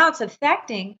 And now it's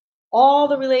affecting all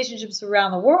the relationships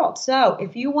around the world. So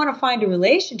if you want to find a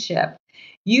relationship,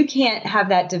 you can't have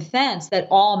that defense that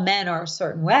all men are a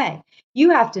certain way.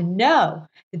 You have to know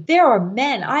that there are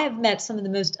men. I have met some of the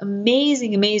most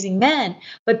amazing, amazing men,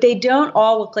 but they don't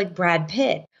all look like Brad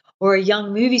Pitt or a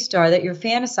young movie star that you're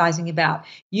fantasizing about.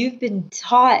 You've been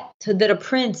taught that a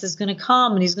prince is going to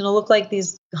come and he's going to look like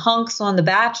these hunks on The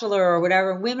Bachelor or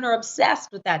whatever. Women are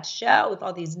obsessed with that show, with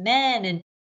all these men. And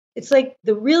it's like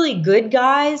the really good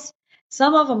guys,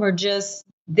 some of them are just,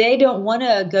 they don't want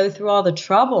to go through all the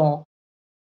trouble.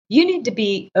 You need to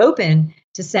be open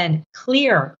to send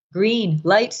clear, green,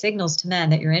 light signals to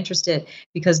men that you're interested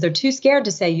because they're too scared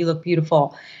to say you look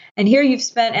beautiful. And here you've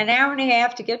spent an hour and a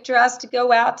half to get dressed, to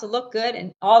go out, to look good.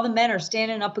 And all the men are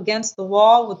standing up against the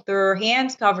wall with their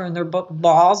hands covering their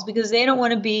balls because they don't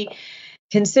want to be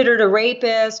considered a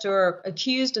rapist or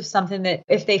accused of something that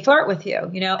if they flirt with you,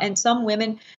 and some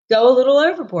women go a little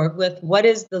overboard with what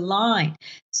is the line.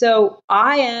 So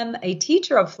I am a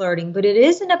teacher of flirting, but it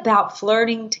isn't about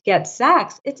flirting to get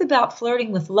sex. It's about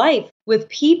flirting with life, with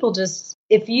people. Just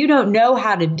if you don't know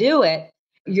how to do it,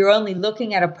 you're only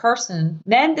looking at a person.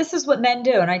 Men, this is what men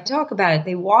do. And I talk about it.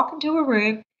 They walk into a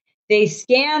room, they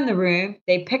scan the room,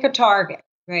 they pick a target.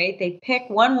 Right? They pick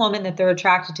one woman that they're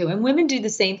attracted to. And women do the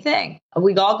same thing.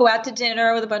 We all go out to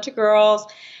dinner with a bunch of girls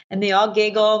and they all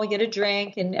giggle. We get a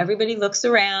drink and everybody looks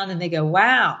around and they go,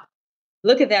 wow,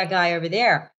 look at that guy over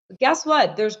there. But guess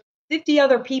what? There's 50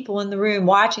 other people in the room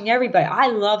watching everybody. I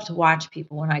love to watch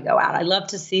people when I go out. I love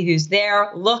to see who's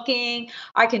there looking.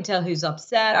 I can tell who's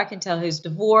upset. I can tell who's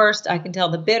divorced. I can tell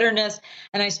the bitterness.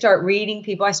 And I start reading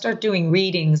people. I start doing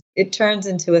readings. It turns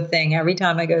into a thing every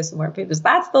time I go somewhere. People say,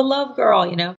 that's the love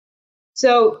girl,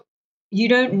 So you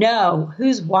don't know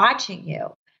who's watching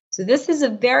you. So this is a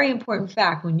very important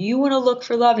fact. When you want to look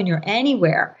for love and you're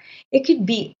anywhere, it could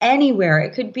be anywhere.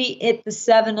 It could be at the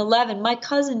 7-Eleven. My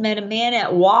cousin met a man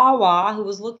at Wawa who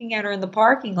was looking at her in the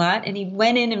parking lot, and he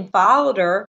went in and followed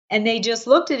her, and they just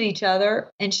looked at each other,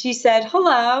 and she said,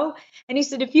 hello. And he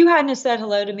said, if you hadn't have said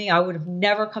hello to me, I would have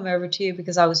never come over to you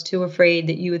because I was too afraid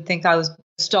that you would think I was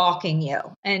stalking you.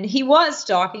 And he was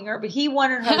stalking her, but he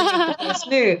wanted her to make the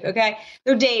first move. Okay.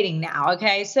 They're dating now.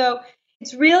 Okay. So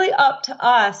it's really up to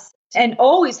us, and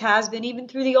always has been, even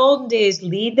through the olden days.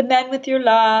 Lead the men with your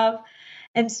love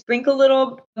and sprinkle a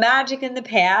little magic in the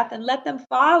path and let them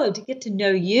follow to get to know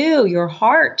you, your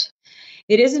heart.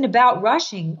 It isn't about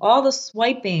rushing, all the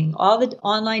swiping, all the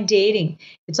online dating.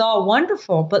 It's all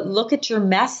wonderful, but look at your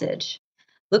message.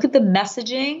 Look at the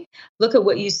messaging. Look at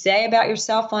what you say about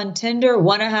yourself on Tinder.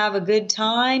 Want to have a good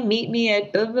time? Meet me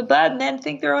at blah, blah, blah. Men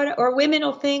think they're on it, or women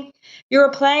will think you're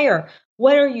a player.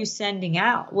 What are you sending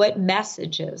out? What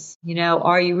messages,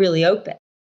 are you really open?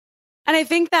 And I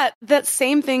think that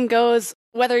same thing goes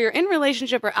whether you're in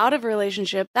relationship or out of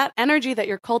relationship. That energy that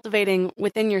you're cultivating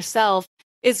within yourself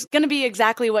is going to be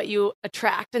exactly what you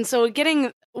attract. And so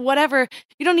getting whatever,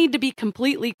 you don't need to be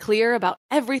completely clear about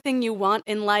everything you want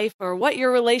in life or what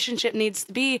your relationship needs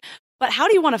to be, but how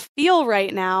do you want to feel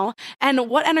right now? And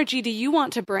what energy do you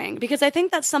want to bring? Because I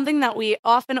think that's something that we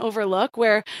often overlook,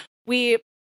 where we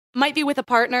might be with a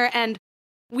partner and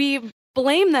we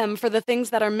blame them for the things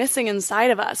that are missing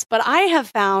inside of us. But I have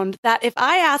found that if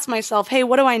I ask myself, hey,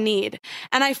 what do I need?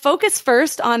 And I focus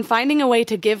first on finding a way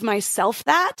to give myself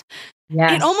that,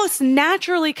 yes, it almost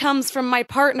naturally comes from my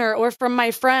partner or from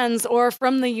my friends or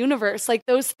from the universe. Like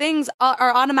those things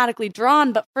are automatically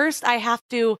drawn. But first I have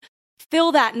to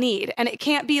fill that need. And it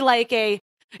can't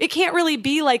really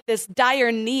be like this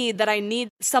dire need that I need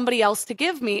somebody else to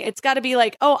give me. It's got to be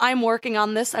like, oh, I'm working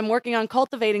on this. I'm working on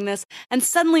cultivating this. And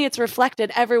suddenly it's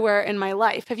reflected everywhere in my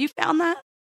life. Have you found that?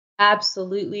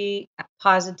 Absolutely.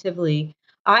 Positively.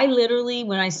 I literally,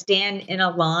 when I stand in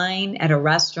a line at a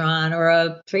restaurant or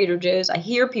a Trader Joe's, I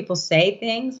hear people say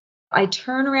things. I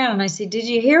turn around and I say, did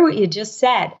you hear what you just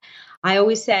said? I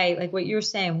always say, like what you're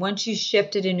saying, once you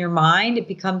shift it in your mind, it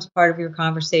becomes part of your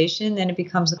conversation, then it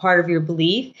becomes a part of your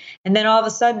belief. And then all of a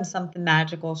sudden something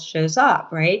magical shows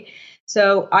up, right?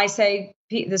 So I say,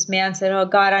 this man said, oh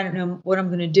God, I don't know what I'm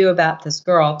going to do about this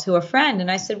girl, to a friend. And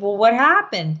I said, well, what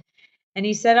happened? And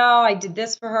he said, oh, I did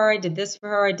this for her. I did this for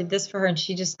her. I did this for her. And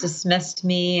she just dismissed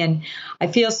me. And I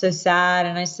feel so sad.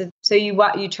 And I said, so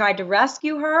you tried to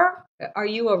rescue her? Are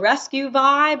you a rescue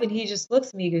vibe? And he just looks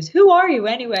at me. He goes, who are you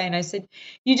anyway? And I said,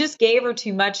 you just gave her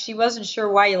too much. She wasn't sure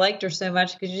why you liked her so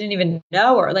much because you didn't even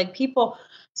know her. Like people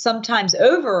sometimes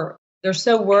they're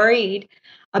so worried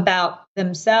about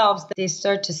themselves, they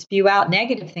start to spew out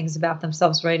negative things about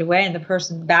themselves right away, and the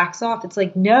person backs off. It's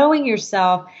like knowing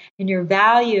yourself and your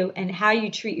value and how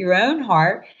you treat your own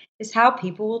heart is how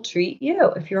people will treat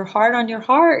you. If you're hard on your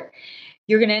heart,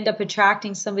 you're going to end up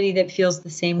attracting somebody that feels the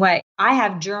same way. I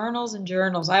have journals and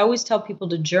journals. I always tell people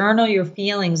to journal your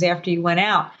feelings after you went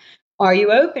out. Are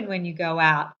you open when you go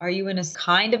out? Are you in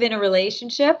a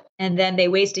relationship? And then they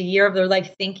waste a year of their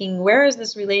life thinking, where is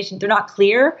this relation? They're not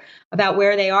clear about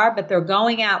where they are, but they're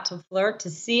going out to flirt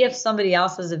to see if somebody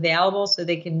else is available so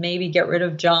they can maybe get rid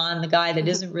of John, the guy that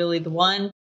isn't really the one.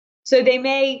 So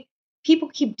people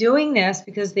keep doing this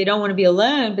because they don't want to be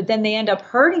alone, but then they end up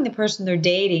hurting the person they're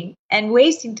dating and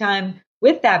wasting time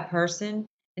with that person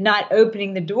and not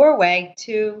opening the doorway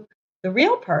to the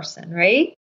real person,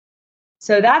 right?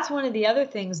 So that's one of the other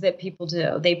things that people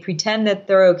do. They pretend that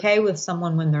they're okay with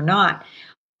someone when they're not.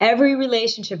 Every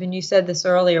relationship, and you said this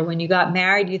earlier, when you got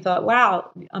married, you thought,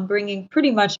 wow, I'm bringing pretty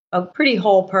much a pretty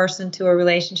whole person to a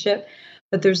relationship.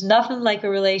 But there's nothing like a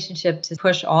relationship to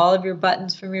push all of your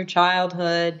buttons from your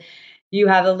childhood. You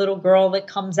have a little girl that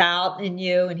comes out in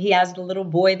you, and he has the little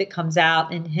boy that comes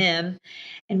out in him.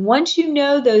 And once you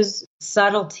know those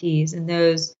subtleties and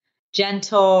those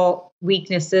gentle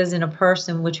weaknesses in a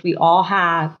person, which we all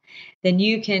have, then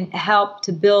you can help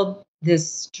to build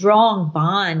this strong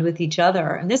bond with each other.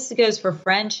 And this goes for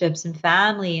friendships and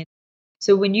family.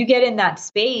 So when you get in that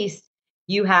space,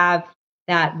 you have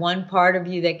that one part of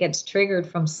you that gets triggered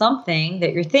from something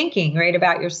that you're thinking, right,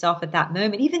 about yourself at that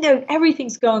moment. Even though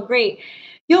everything's going great,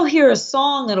 you'll hear a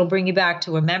song that'll bring you back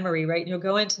to a memory, right? You'll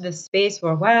go into this space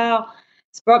where, wow,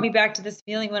 it's brought me back to this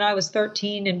feeling when I was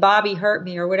 13 and Bobby hurt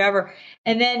me or whatever.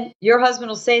 And then your husband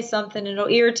will say something and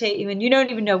it'll irritate you and you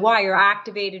don't even know why. You're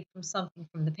activated from something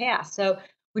from the past. So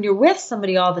when you're with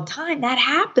somebody all the time, that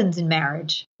happens in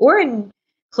marriage or in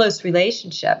close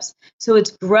relationships. So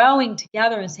it's growing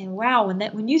together and saying, wow,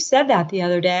 when you said that the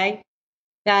other day,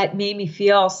 that made me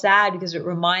feel sad because it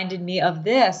reminded me of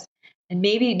this. And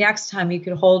maybe next time you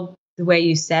could hold the way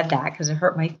you said that because it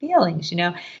hurt my feelings,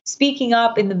 speaking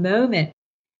up in the moment.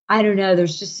 I don't know.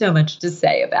 There's just so much to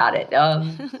say about it.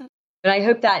 But I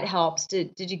hope that helps.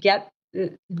 Did you get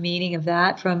the meaning of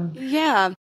that from?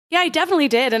 Yeah, I definitely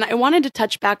did. And I wanted to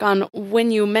touch back on when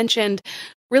you mentioned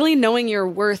really knowing your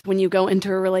worth when you go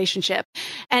into a relationship.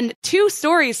 And two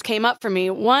stories came up for me.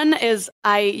 One is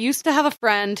I used to have a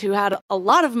friend who had a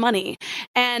lot of money,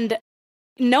 and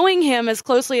knowing him as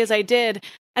closely as I did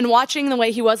and watching the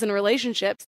way he was in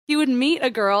relationships, he would meet a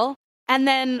girl and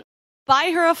then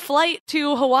buy her a flight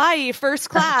to Hawaii first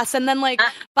class and then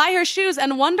buy her shoes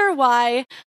and wonder why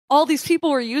all these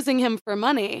people were using him for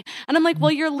money. And I'm like,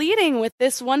 well, you're leading with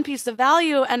this one piece of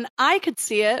value. And I could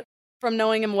see it from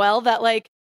knowing him well that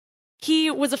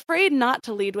he was afraid not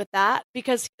to lead with that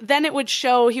because then it would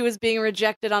show he was being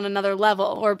rejected on another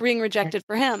level or being rejected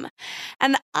for him.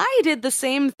 And I did the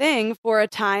same thing for a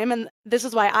time. And this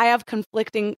is why I have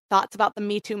conflicting thoughts about the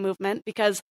Me Too movement,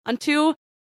 because on two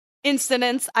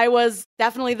incidents, I was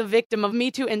definitely the victim of Me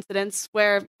Too incidents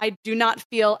where I do not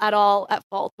feel at all at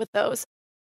fault with those.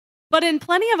 But in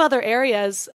plenty of other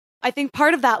areas, I think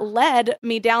part of that led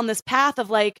me down this path of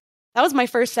that was my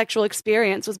first sexual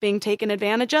experience, was being taken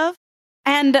advantage of.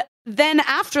 And then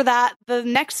after that, the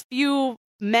next few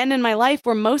men in my life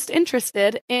were most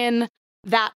interested in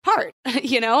that part,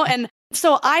 and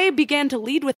so I began to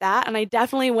lead with that. And I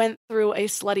definitely went through a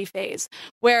slutty phase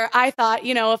where I thought,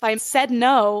 if I said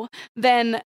no,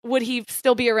 then would he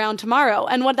still be around tomorrow?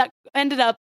 And what that ended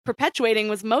up perpetuating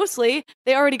was mostly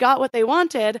they already got what they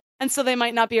wanted. And so they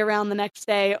might not be around the next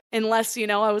day unless,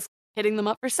 I was hitting them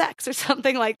up for sex or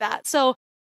something like that. So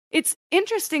it's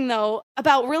interesting, though,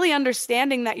 about really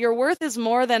understanding that your worth is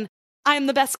more than I'm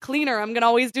the best cleaner. I'm going to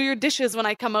always do your dishes when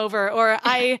I come over, or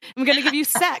I am going to give you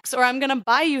sex, or I'm going to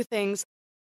buy you things.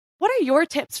 What are your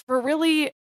tips for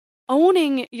really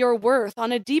owning your worth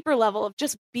on a deeper level of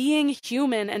just being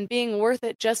human and being worth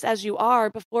it just as you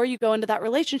are before you go into that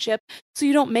relationship so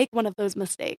you don't make one of those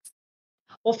mistakes?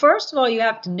 Well, first of all, you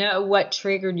have to know what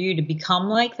triggered you to become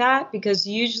like that, because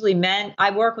usually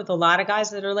I work with a lot of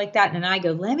guys that are like that. And I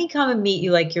go, let me come and meet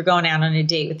you like you're going out on a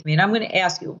date with me. And I'm going to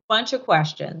ask you a bunch of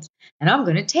questions and I'm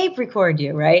going to tape record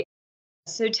you, right?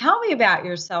 So tell me about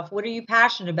yourself. What are you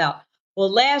passionate about? Well,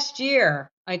 last year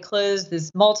I closed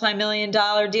this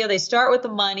multi-million-dollar deal. They start with the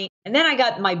money. And then I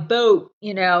got my boat,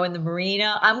 in the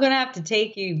marina. I'm going to have to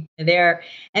take you there.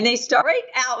 And they start right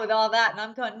out with all that. And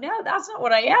I'm going, no, that's not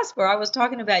what I asked for. I was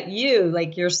talking about you,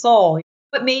 like your soul.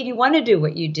 What made you want to do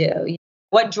what you do?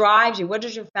 What drives you? What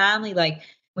is your family like?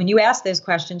 When you ask those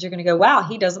questions, you're going to go, wow,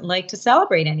 he doesn't like to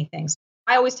celebrate anything. So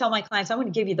I always tell my clients, I'm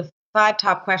going to give you the 5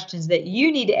 top questions that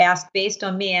you need to ask based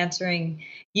on me answering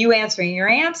your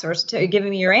answers, to giving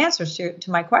me your answers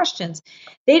to my questions.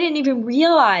 They didn't even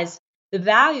realize the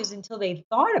values until they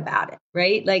thought about it,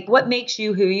 right? Like, what makes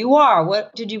you who you are?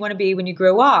 What did you want to be when you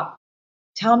grow up?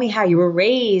 Tell me how you were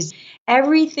raised.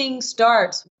 Everything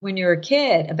starts when you're a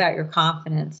kid about your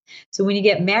confidence. So when you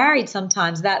get married,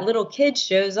 sometimes that little kid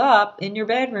shows up in your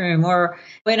bedroom, or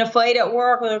in a fight at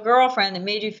work with a girlfriend that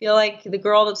made you feel like the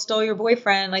girl that stole your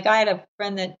boyfriend. Like, I had a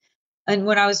friend that, and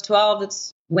when I was 12,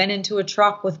 that went into a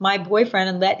truck with my boyfriend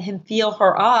and let him feel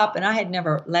her up. And I had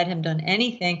never let him done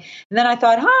anything. And then I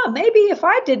thought, maybe if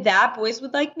I did that, boys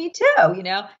would like me too,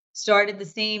 started the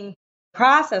same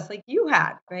process like you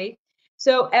had, right?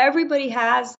 So everybody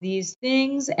has these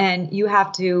things, and you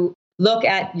have to look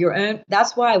at your own.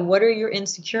 That's why, what are your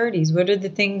insecurities? What are the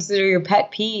things that are your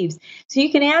pet peeves? So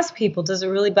you can ask people, does it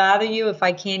really bother you if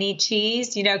I can't eat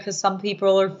cheese? Because some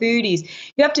people are foodies.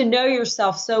 You have to know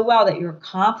yourself so well that you're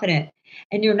confident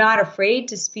and you're not afraid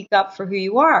to speak up for who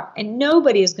you are. And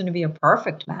nobody is going to be a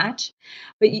perfect match,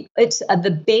 but it's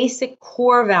the basic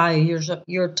core value,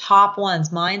 your top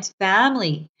ones. Mine's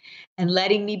family. And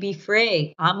letting me be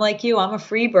free. I'm like you. I'm a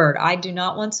free bird. I do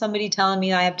not want somebody telling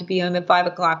me I have to be home at 5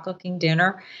 o'clock cooking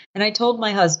dinner. And I told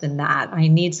my husband that. I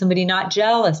need somebody not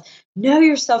jealous. Know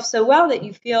yourself so well that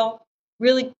you feel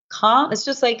really calm. It's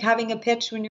just like having a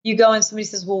pitch when you go and somebody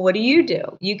says, well, what do you do?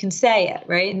 You can say it,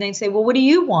 right? And they say, well, what do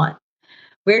you want?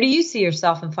 Where do you see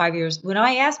yourself in 5 years? When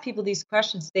I ask people these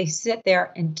questions, they sit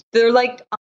there and they're like,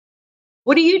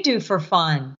 what do you do for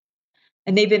fun?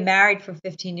 And they've been married for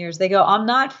 15 years. They go, I'm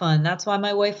not fun. That's why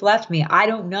my wife left me. I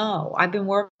don't know. I've been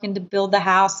working to build the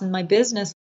house and my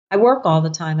business. I work all the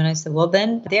time. And I said, well,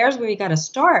 then there's where you got to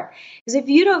start. Because if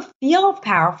you don't feel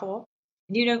powerful,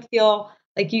 and you don't feel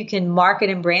like you can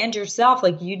market and brand yourself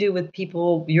like you do with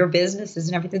people, your businesses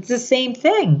and everything, it's the same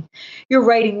thing. You're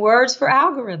writing words for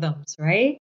algorithms,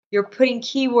 right? You're putting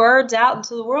keywords out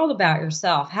into the world about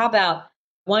yourself. How about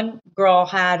one girl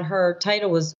her title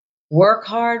was Work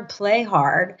Hard, Play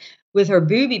Hard, with her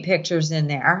booby pictures in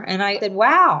there. And I said,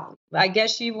 wow, I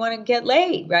guess you want to get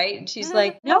laid, right? And she's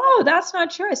like, no, that's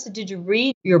not true. I said, did you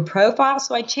read your profile?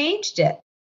 So I changed it.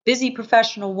 Busy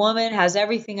professional woman, has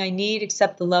everything I need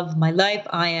except the love of my life.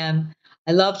 I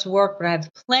love to work, but I have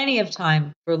plenty of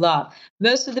time for love.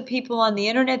 Most of the people on the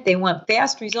internet, they want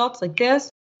fast results like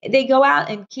this. They go out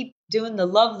and keep doing the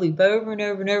love loop over and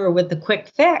over and over with the quick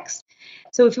fix.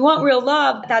 So if you want real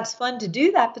love, that's fun to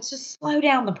do that, but just slow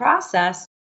down the process.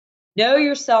 Know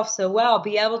yourself so well,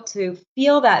 be able to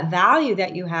feel that value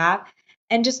that you have,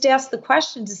 and just ask the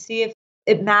question to see if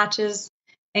it matches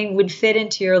and would fit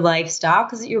into your lifestyle,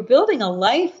 because you're building a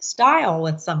lifestyle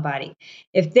with somebody.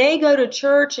 If they go to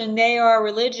church and they are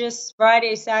religious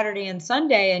Friday, Saturday, and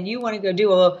Sunday, and you want to go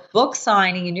do a book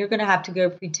signing and you're going to have to go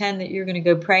pretend that you're going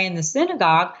to go pray in the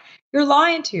synagogue, you're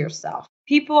lying to yourself.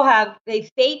 People they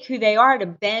fake who they are to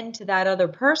bend to that other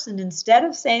person instead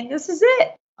of saying, this is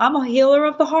it. I'm a healer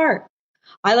of the heart.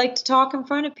 I like to talk in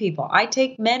front of people. I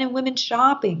take men and women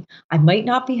shopping. I might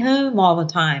not be home all the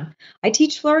time. I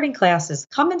teach flirting classes.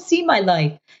 Come and see my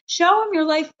life. Show them your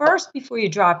life first before you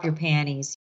drop your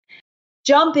panties.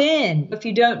 Jump in if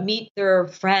you don't meet their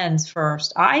friends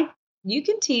first. You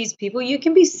can tease people. You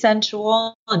can be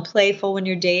sensual and playful when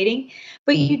you're dating,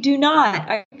 but you do not,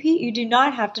 I repeat, you do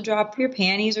not have to drop your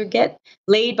panties or get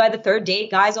laid by the third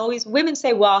date. Women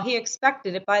say, well, he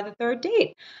expected it by the third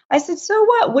date. I said, so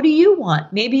what? What do you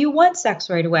want? Maybe you want sex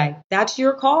right away. That's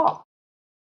your call.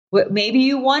 Maybe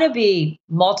you want to be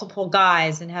multiple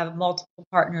guys and have multiple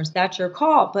partners. That's your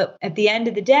call. But at the end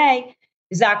of the day,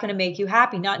 is that going to make you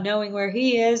happy, not knowing where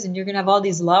he is, and you're going to have all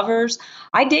these lovers?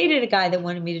 I dated a guy that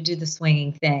wanted me to do the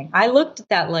swinging thing. I looked at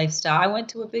that lifestyle. I went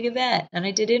to a big event, and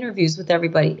I did interviews with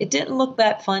everybody. It didn't look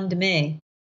that fun to me.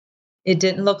 It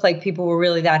didn't look like people were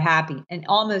really that happy. And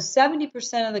almost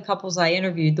 70% of the couples I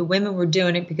interviewed, the women were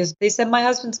doing it because they said, my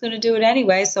husband's going to do it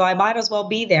anyway, so I might as well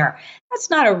be there. That's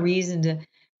not a reason to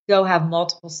go have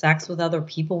multiple sex with other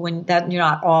people when you're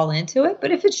not all into it.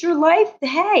 But if it's your life,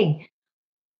 hey,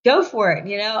 go for it.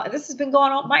 This has been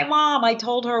going on. My mom, I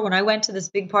told her when I went to this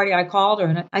big party, I called her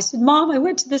and I said, Mom, I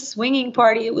went to this swinging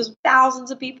party. It was thousands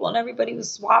of people and everybody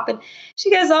was swapping. She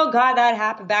goes, oh God, that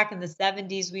happened back in the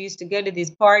 70s. We used to go to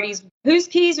these parties. Whose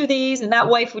keys are these? And that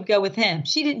wife would go with him.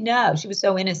 She didn't know. She was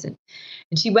so innocent.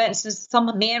 And she went and says,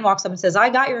 some man walks up and says, I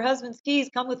got your husband's keys.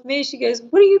 Come with me. She goes,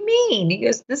 what do you mean? He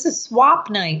goes, this is swap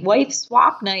night, wife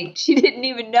swap night. She didn't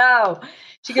even know.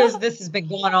 She goes, this has been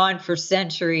going on for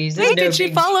centuries. Wait, did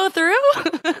she follow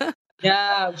through?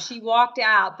 No, she walked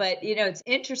out. But, it's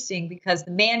interesting because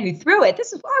the man who threw it,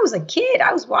 this is when I was a kid.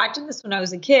 I was watching this when I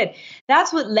was a kid.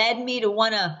 That's what led me to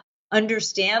want to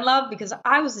understand love because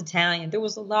I was Italian. There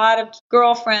was a lot of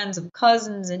girlfriends and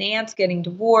cousins and aunts getting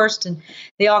divorced, and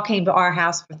they all came to our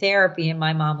house for therapy, and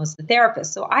my mom was the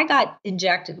therapist. So I got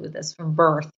injected with this from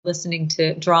birth, listening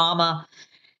to drama.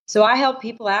 So I help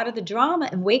people out of the drama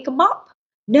and wake them up.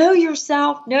 Know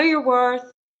yourself, know your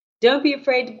worth. Don't be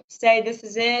afraid to say this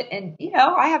is it. And,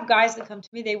 I have guys that come to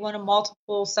me, they want a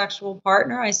multiple sexual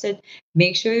partner. I said,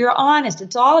 make sure you're honest.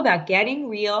 It's all about getting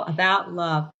real about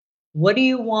love. What do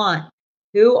you want?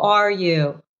 Who are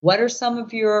you? What are some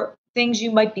of your things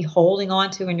you might be holding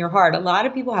on to in your heart? A lot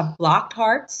of people have blocked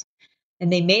hearts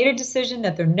and they made a decision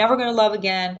that they're never going to love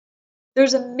again.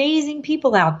 There's amazing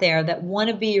people out there that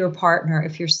want to be your partner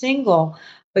if you're single,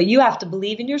 but you have to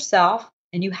believe in yourself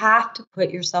and you have to put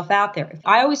yourself out there.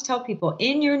 I always tell people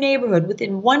in your neighborhood,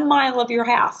 within 1 mile of your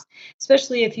house,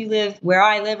 especially if you live where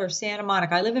I live or Santa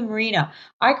Monica, I live in Marina,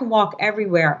 I can walk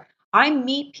everywhere. I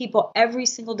meet people every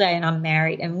single day and I'm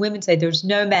married and women say there's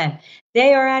no men.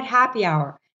 They are at happy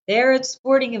hour. They're at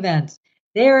sporting events.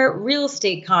 They're at real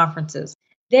estate conferences.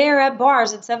 They're at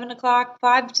bars at 7 o'clock,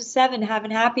 5 to 7,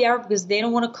 having happy hour because they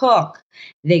don't want to cook.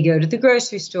 They go to the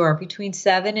grocery store between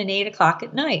 7 and 8 o'clock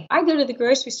at night. I go to the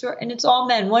grocery store and it's all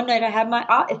men. One night I have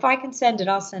if I can send it,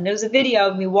 I'll send it. It was a video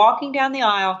of me walking down the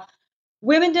aisle.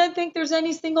 Women don't think there's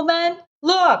any single men.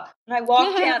 Look. And I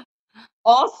walked down.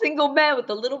 All single men with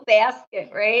a little basket,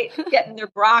 right? Getting their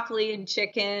broccoli and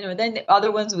chicken, or then the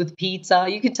other ones with pizza.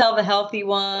 You could tell the healthy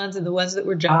ones and the ones that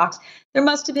were jocks. There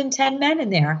must have been 10 men in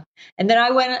there. And then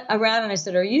I went around and I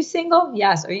said, are you single?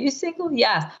 Yes. Are you single?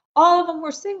 Yes. All of them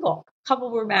were single. A couple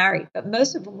were married, but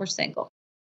most of them were single.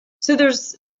 So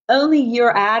there's only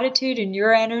your attitude and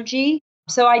your energy.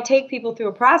 So I take people through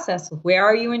a process. Where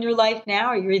are you in your life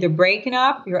now? You're either breaking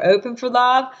up, you're open for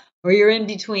love, or you're in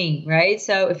between, right?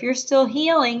 So if you're still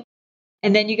healing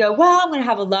and then you go, well, I'm going to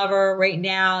have a lover right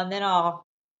now and then I'll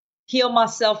heal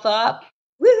myself up,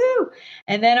 woohoo,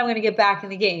 and then I'm going to get back in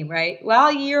the game, right? Well,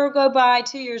 a year will go by,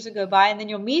 2 years will go by, and then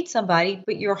you'll meet somebody,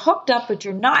 but you're hooked up, but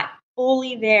you're not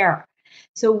fully there.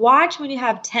 So watch when you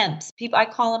have temps. People, I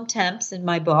call them temps in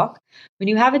my book. When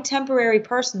you have a temporary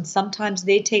person, sometimes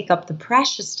they take up the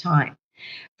precious time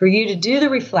for you to do the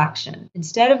reflection.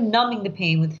 Instead of numbing the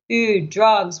pain with food,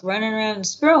 drugs, running around and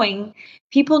screwing,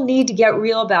 people need to get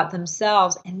real about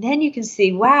themselves. And then you can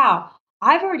see, wow,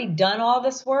 I've already done all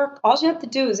this work. All you have to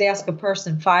do is ask a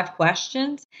person 5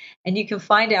 questions and you can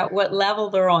find out what level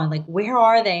they're on. Like, where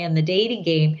are they in the dating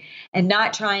game, and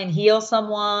not try and heal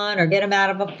someone or get them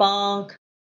out of a funk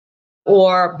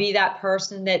or be that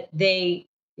person that they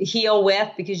heal with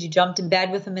because you jumped in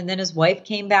bed with him and then his wife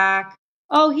came back.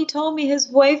 Oh, he told me his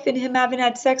wife and him haven't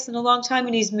had sex in a long time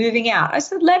and he's moving out. I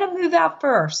said, let him move out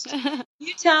first.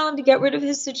 You tell him to get rid of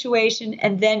his situation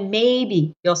and then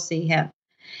maybe you'll see him.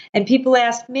 And people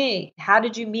ask me, how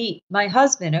did you meet my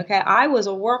husband? Okay, I was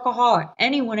a workaholic.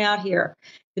 Anyone out here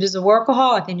that is a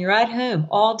workaholic and you're at home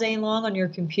all day long on your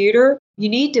computer, you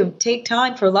need to take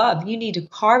time for love. You need to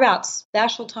carve out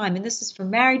special time. And this is for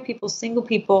married people, single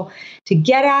people, to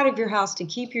get out of your house, to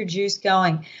keep your juice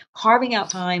going, carving out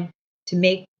time to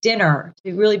make dinner,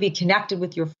 to really be connected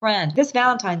with your friend. This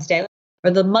Valentine's Day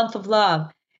or the month of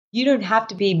love, you don't have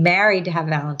to be married to have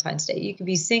Valentine's Day. You can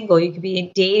be single. You can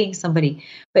be dating somebody.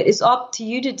 But it's up to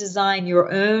you to design your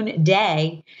own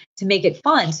day to make it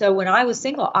fun. So when I was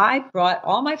single, I brought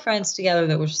all my friends together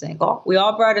that were single. We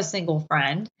all brought a single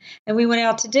friend. And we went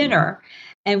out to dinner.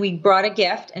 And we brought a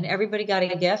gift. And everybody got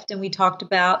a gift. And we talked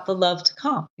about the love to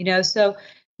come. So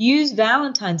use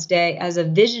Valentine's Day as a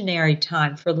visionary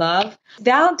time for love.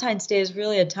 Valentine's Day is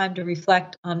really a time to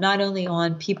reflect not only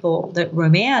on people that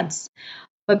romance,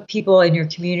 but people in your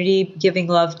community, giving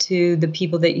love to the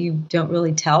people that you don't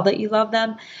really tell that you love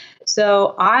them.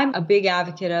 So I'm a big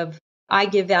advocate of, I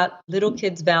give out little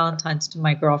kids' Valentines to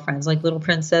my girlfriends, like little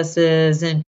princesses.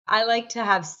 And I like to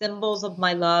have symbols of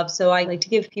my love. So I like to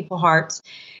give people hearts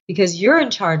because you're in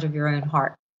charge of your own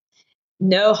heart.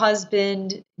 No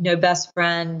husband, no best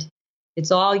friend.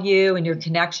 It's all you and your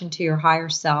connection to your higher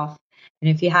self. And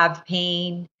if you have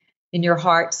pain in your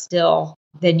heart still,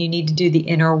 then you need to do the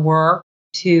inner work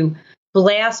to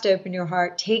blast open your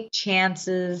heart, take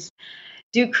chances,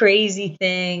 do crazy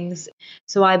things.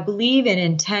 So I believe in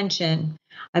intention.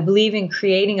 I believe in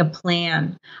creating a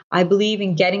plan. I believe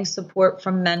in getting support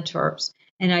from mentors.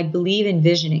 And I believe in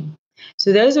visioning.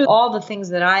 So those are all the things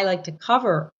that I like to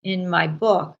cover in my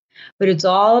book. But it's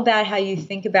all about how you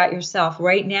think about yourself.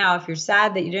 Right now, if you're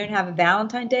sad that you don't have a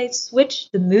Valentine's Day, switch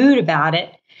the mood about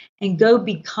it and go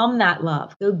become that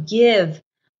love. Go give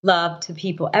love to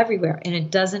people everywhere. And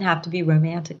it doesn't have to be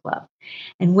romantic love.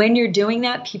 And when you're doing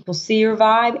that, people see your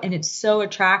vibe and it's so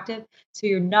attractive. So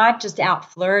you're not just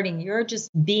out flirting, you're just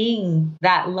being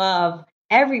that love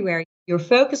everywhere. You're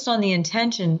focused on the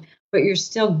intention, but you're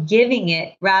still giving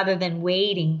it rather than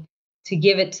waiting to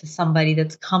give it to somebody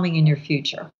that's coming in your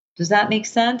future. Does that make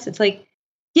sense? It's like,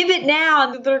 give it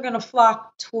now and they're going to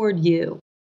flock toward you.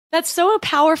 That's so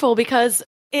powerful because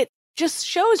it just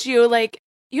shows you like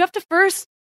you have to first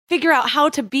figure out how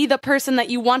to be the person that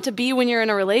you want to be when you're in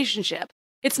a relationship.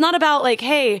 It's not about like,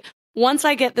 hey, once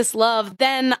I get this love,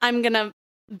 then I'm going to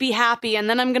be happy and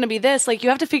then I'm going to be this. Like you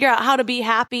have to figure out how to be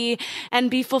happy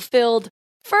and be fulfilled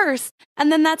first,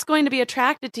 and then that's going to be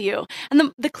attracted to you.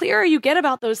 And the clearer you get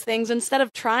about those things, instead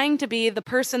of trying to be the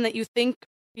person that you think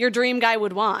your dream guy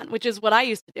would want, which is what I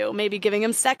used to do, maybe giving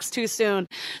him sex too soon,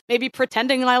 maybe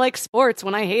pretending I like sports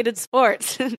when I hated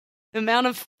sports. The amount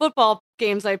of football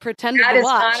games I pretended to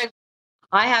watch.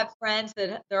 I have friends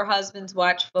that their husbands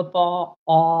watch football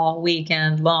all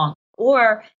weekend long,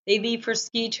 or they leave for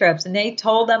ski trips and they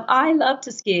told them, I love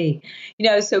to ski,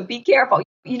 so be careful.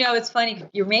 It's funny.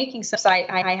 You're making some site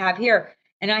I have here,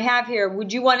 and I have here,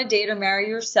 would you want to date or marry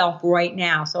yourself right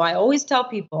now? So I always tell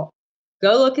people,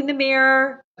 go look in the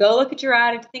mirror, go look at your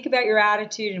attitude, think about your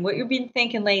attitude and what you've been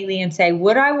thinking lately and say,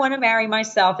 would I want to marry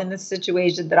myself in this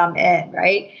situation that I'm in,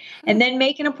 right? And then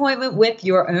make an appointment with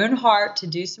your own heart to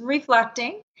do some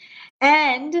reflecting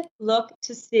and look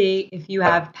to see if you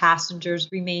have passengers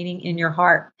remaining in your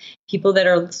heart, people that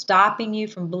are stopping you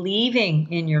from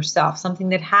believing in yourself, something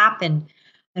that happened,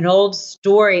 an old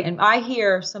story. And I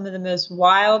hear some of the most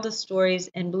wildest stories.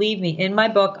 And believe me, in my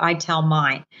book, I tell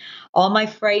mine. All my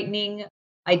frightening,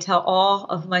 I tell all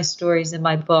of my stories in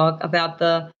my book about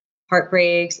the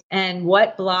heartbreaks and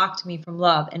what blocked me from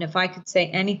love. And if I could say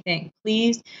anything,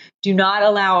 please do not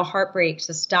allow a heartbreak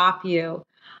to stop you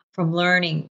from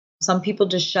learning. Some people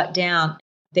just shut down.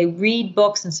 They read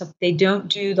books and stuff. They don't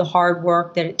do the hard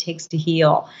work that it takes to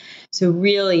heal. So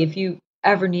really, if you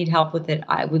ever need help with it,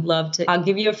 I would love to. I'll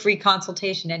give you a free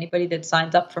consultation, anybody that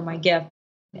signs up for my gift.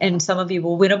 And some of you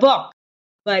will win a book.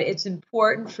 But it's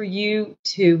important for you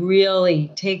to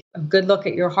really take a good look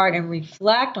at your heart and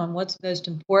reflect on what's most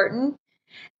important.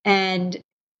 And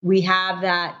we have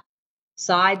that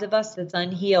side of us that's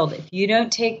unhealed. If you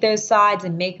don't take those sides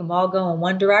and make them all go in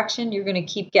one direction, you're going to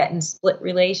keep getting split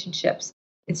relationships.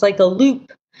 It's like a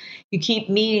loop. You keep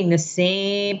meeting the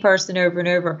same person over and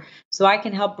over. So I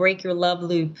can help break your love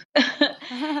loop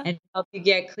and help you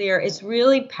get clear. It's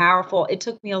really powerful. It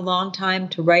took me a long time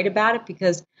to write about it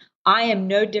because I am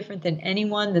no different than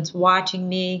anyone that's watching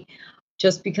me.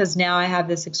 Just because now I have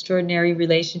this extraordinary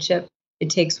relationship, it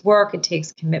takes work, it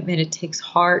takes commitment, it takes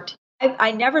heart.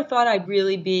 I never thought I'd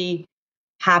really be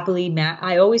happily married.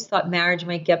 I always thought marriage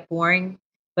might get boring.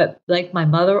 But like my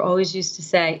mother always used to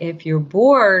say, if you're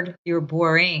bored, you're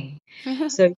boring.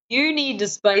 So you need to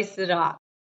spice it up.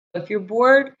 If you're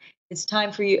bored, it's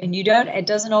time for you. And it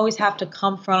doesn't always have to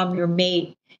come from your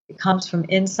mate. It comes from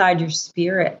inside your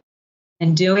spirit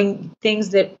and doing things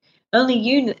that only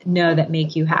you know that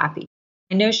make you happy.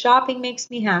 I know shopping makes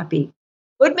me happy.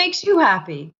 What makes you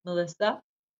happy, Melissa?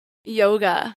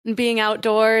 Yoga, being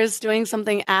outdoors, doing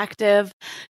something active,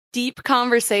 deep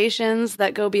conversations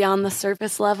that go beyond the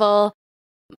surface level.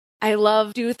 I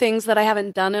love do things that I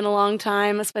haven't done in a long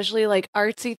time, especially like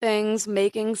artsy things,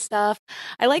 making stuff.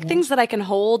 I like things that I can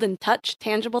hold and touch,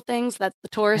 tangible things. That's the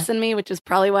Taurus in me, which is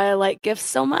probably why I like gifts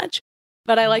so much.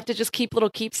 But I like to just keep little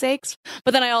keepsakes.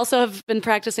 But then I also have been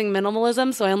practicing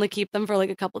minimalism, so I only keep them for like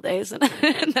a couple days and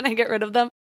then I get rid of them.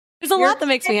 There's a lot that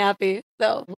makes me happy.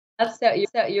 So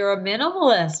you're a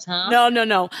minimalist, huh?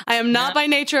 No. I am not by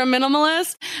nature a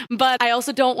minimalist, but I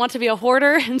also don't want to be a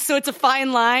hoarder. And so it's a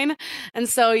fine line. And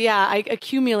so, I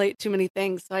accumulate too many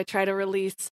things. So I try to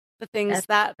release the things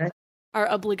that are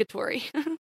obligatory.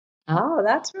 Oh,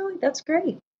 that's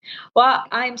great. Well,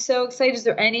 I'm so excited. Is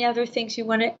there any other things you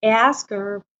want to ask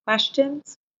or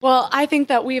questions? Well, I think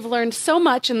that we've learned so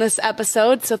much in this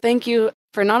episode. So thank you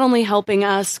for not only helping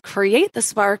us create the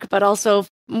spark, but also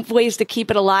ways to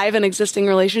keep it alive in existing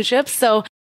relationships. So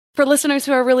for listeners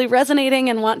who are really resonating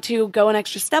and want to go an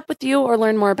extra step with you or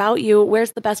learn more about you,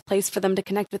 where's the best place for them to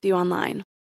connect with you online?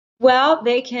 Well,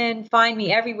 they can find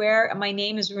me everywhere. My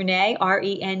name is Renee,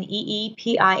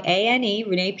 Reneepiane,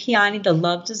 Renee Piane, the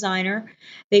love designer.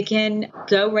 They can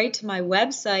go right to my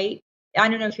website. I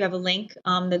don't know if you have a link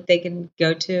that they can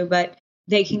go to, but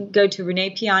they can go to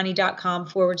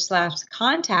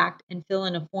reneepiane.com/contact and fill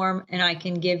in a form, and I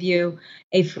can give you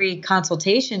a free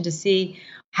consultation to see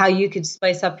how you could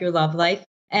spice up your love life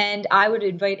And I would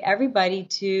invite everybody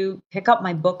to pick up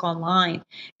my book online,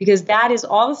 because that is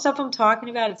all the stuff I'm talking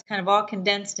about. It's kind of all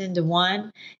condensed into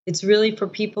one. It's really for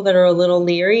people that are a little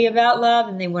leery about love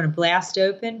and they want to blast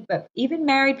open. But even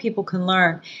married people can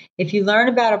learn. If you learn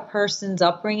about a person's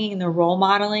upbringing and their role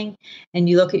modeling, and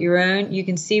you look at your own, you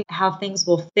can see how things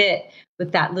will fit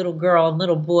with that little girl and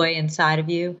little boy inside of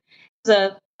you. It's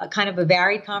a kind of a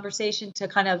varied conversation to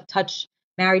kind of touch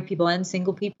married people and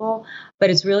single people, but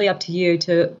it's really up to you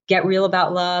to get real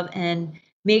about love and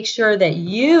make sure that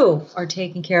you are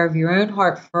taking care of your own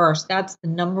heart first. That's the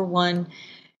number one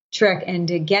trick. And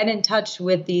to get in touch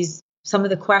with some of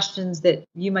the questions that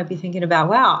you might be thinking about.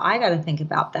 Wow, I got to think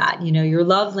about that. Your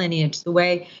love lineage, the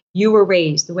way you were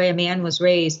raised, the way a man was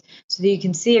raised, so that you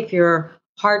can see if your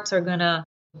hearts are going to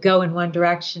go in one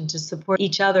direction to support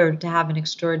each other to have an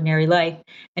extraordinary life.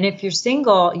 And if you're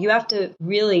single, you have to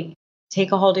really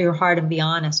take a hold of your heart and be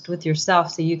honest with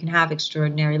yourself so you can have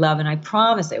extraordinary love. And I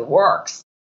promise it works.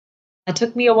 It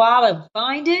took me a while to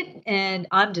find it, and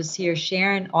I'm just here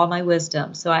sharing all my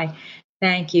wisdom. So I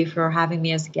thank you for having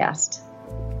me as a guest.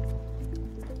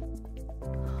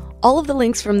 All of the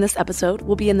links from this episode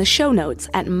will be in the show notes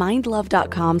at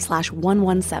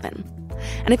mindlove.com/117.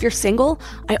 And if you're single,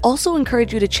 I also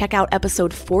encourage you to check out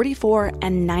episode 44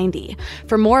 and 90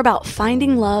 for more about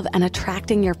finding love and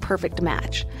attracting your perfect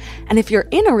match. And if you're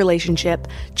in a relationship,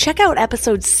 check out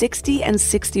episodes 60 and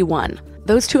 61.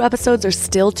 Those 2 episodes are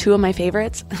still 2 of my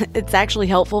favorites. It's actually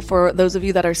helpful for those of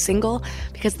you that are single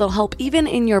because they'll help even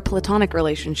in your platonic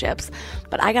relationships.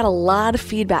 But I got a lot of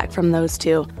feedback from those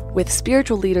 2 with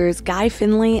spiritual leaders Guy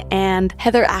Finley and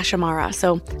Heather Ashamara,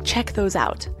 so check those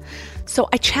out. So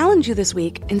I challenge you this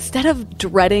week, instead of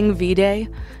dreading V-Day,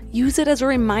 use it as a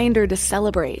reminder to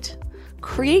celebrate.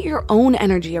 Create your own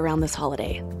energy around this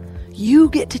holiday. You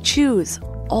get to choose,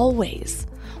 always.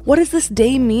 What does this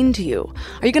day mean to you?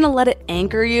 Are you going to let it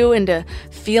anchor you into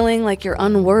feeling like you're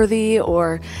unworthy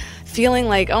or feeling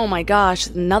like, oh my gosh,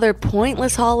 another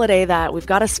pointless holiday that we've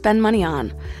got to spend money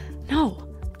on? No,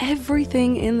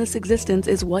 everything in this existence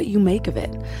is what you make of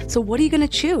it. So what are you going to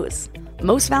choose?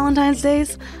 Most Valentine's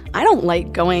Days, I don't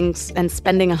like going and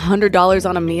spending $100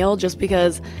 on a meal just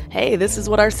because, hey, this is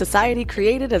what our society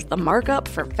created as the markup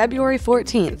for February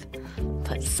 14th.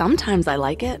 But sometimes I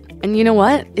like it. And you know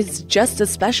what? It's just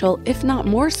as special, if not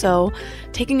more so,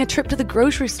 taking a trip to the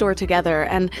grocery store together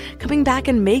and coming back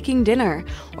and making dinner,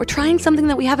 or trying something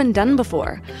that we haven't done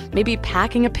before, maybe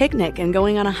packing a picnic and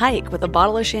going on a hike with a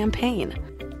bottle of champagne.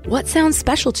 What sounds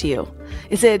special to you?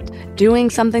 Is it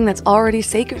doing something that's already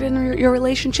sacred in your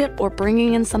relationship or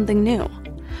bringing in something new?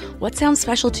 What sounds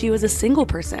special to you as a single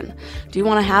person? Do you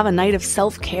want to have a night of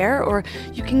self-care, or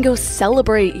you can go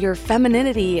celebrate your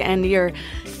femininity and your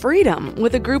freedom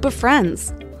with a group of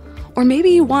friends? Or maybe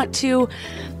you want to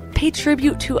pay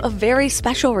tribute to a very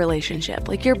special relationship,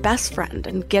 like your best friend,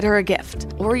 and get her a gift.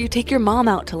 Or you take your mom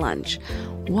out to lunch.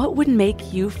 What would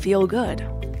make you feel good?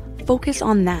 Focus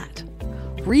on that.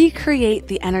 Recreate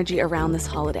the energy around this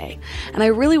holiday. And I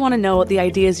really want to know the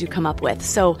ideas you come up with.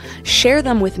 So share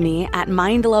them with me at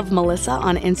MindLoveMelissa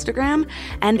on Instagram.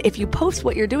 And if you post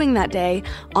what you're doing that day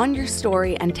on your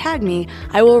story and tag me,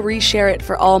 I will reshare it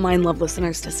for all Mind Love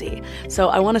listeners to see. So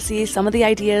I want to see some of the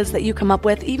ideas that you come up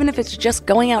with, even if it's just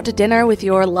going out to dinner with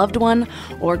your loved one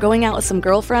or going out with some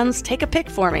girlfriends. Take a pic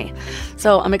for me.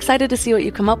 So I'm excited to see what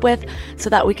you come up with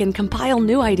so that we can compile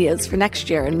new ideas for next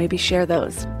year and maybe share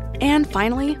those. And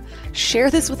finally,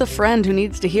 share this with a friend who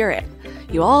needs to hear it.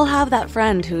 You all have that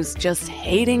friend who's just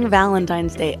hating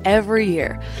Valentine's Day every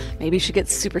year. Maybe she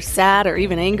gets super sad or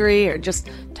even angry or just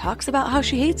talks about how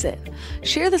she hates it.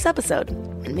 Share this episode,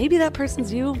 and maybe that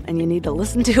person's you and you need to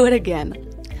listen to it again.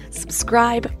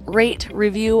 Subscribe, rate,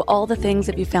 review, all the things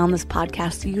if you found this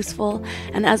podcast useful.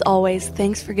 And as always,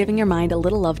 thanks for giving your mind a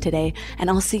little love today, and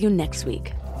I'll see you next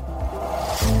week.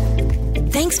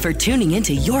 Thanks for tuning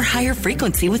into Your Higher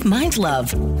Frequency with Mind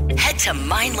Love. Head to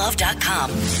mindlove.com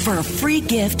for a free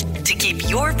gift to keep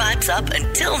your vibes up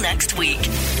until next week.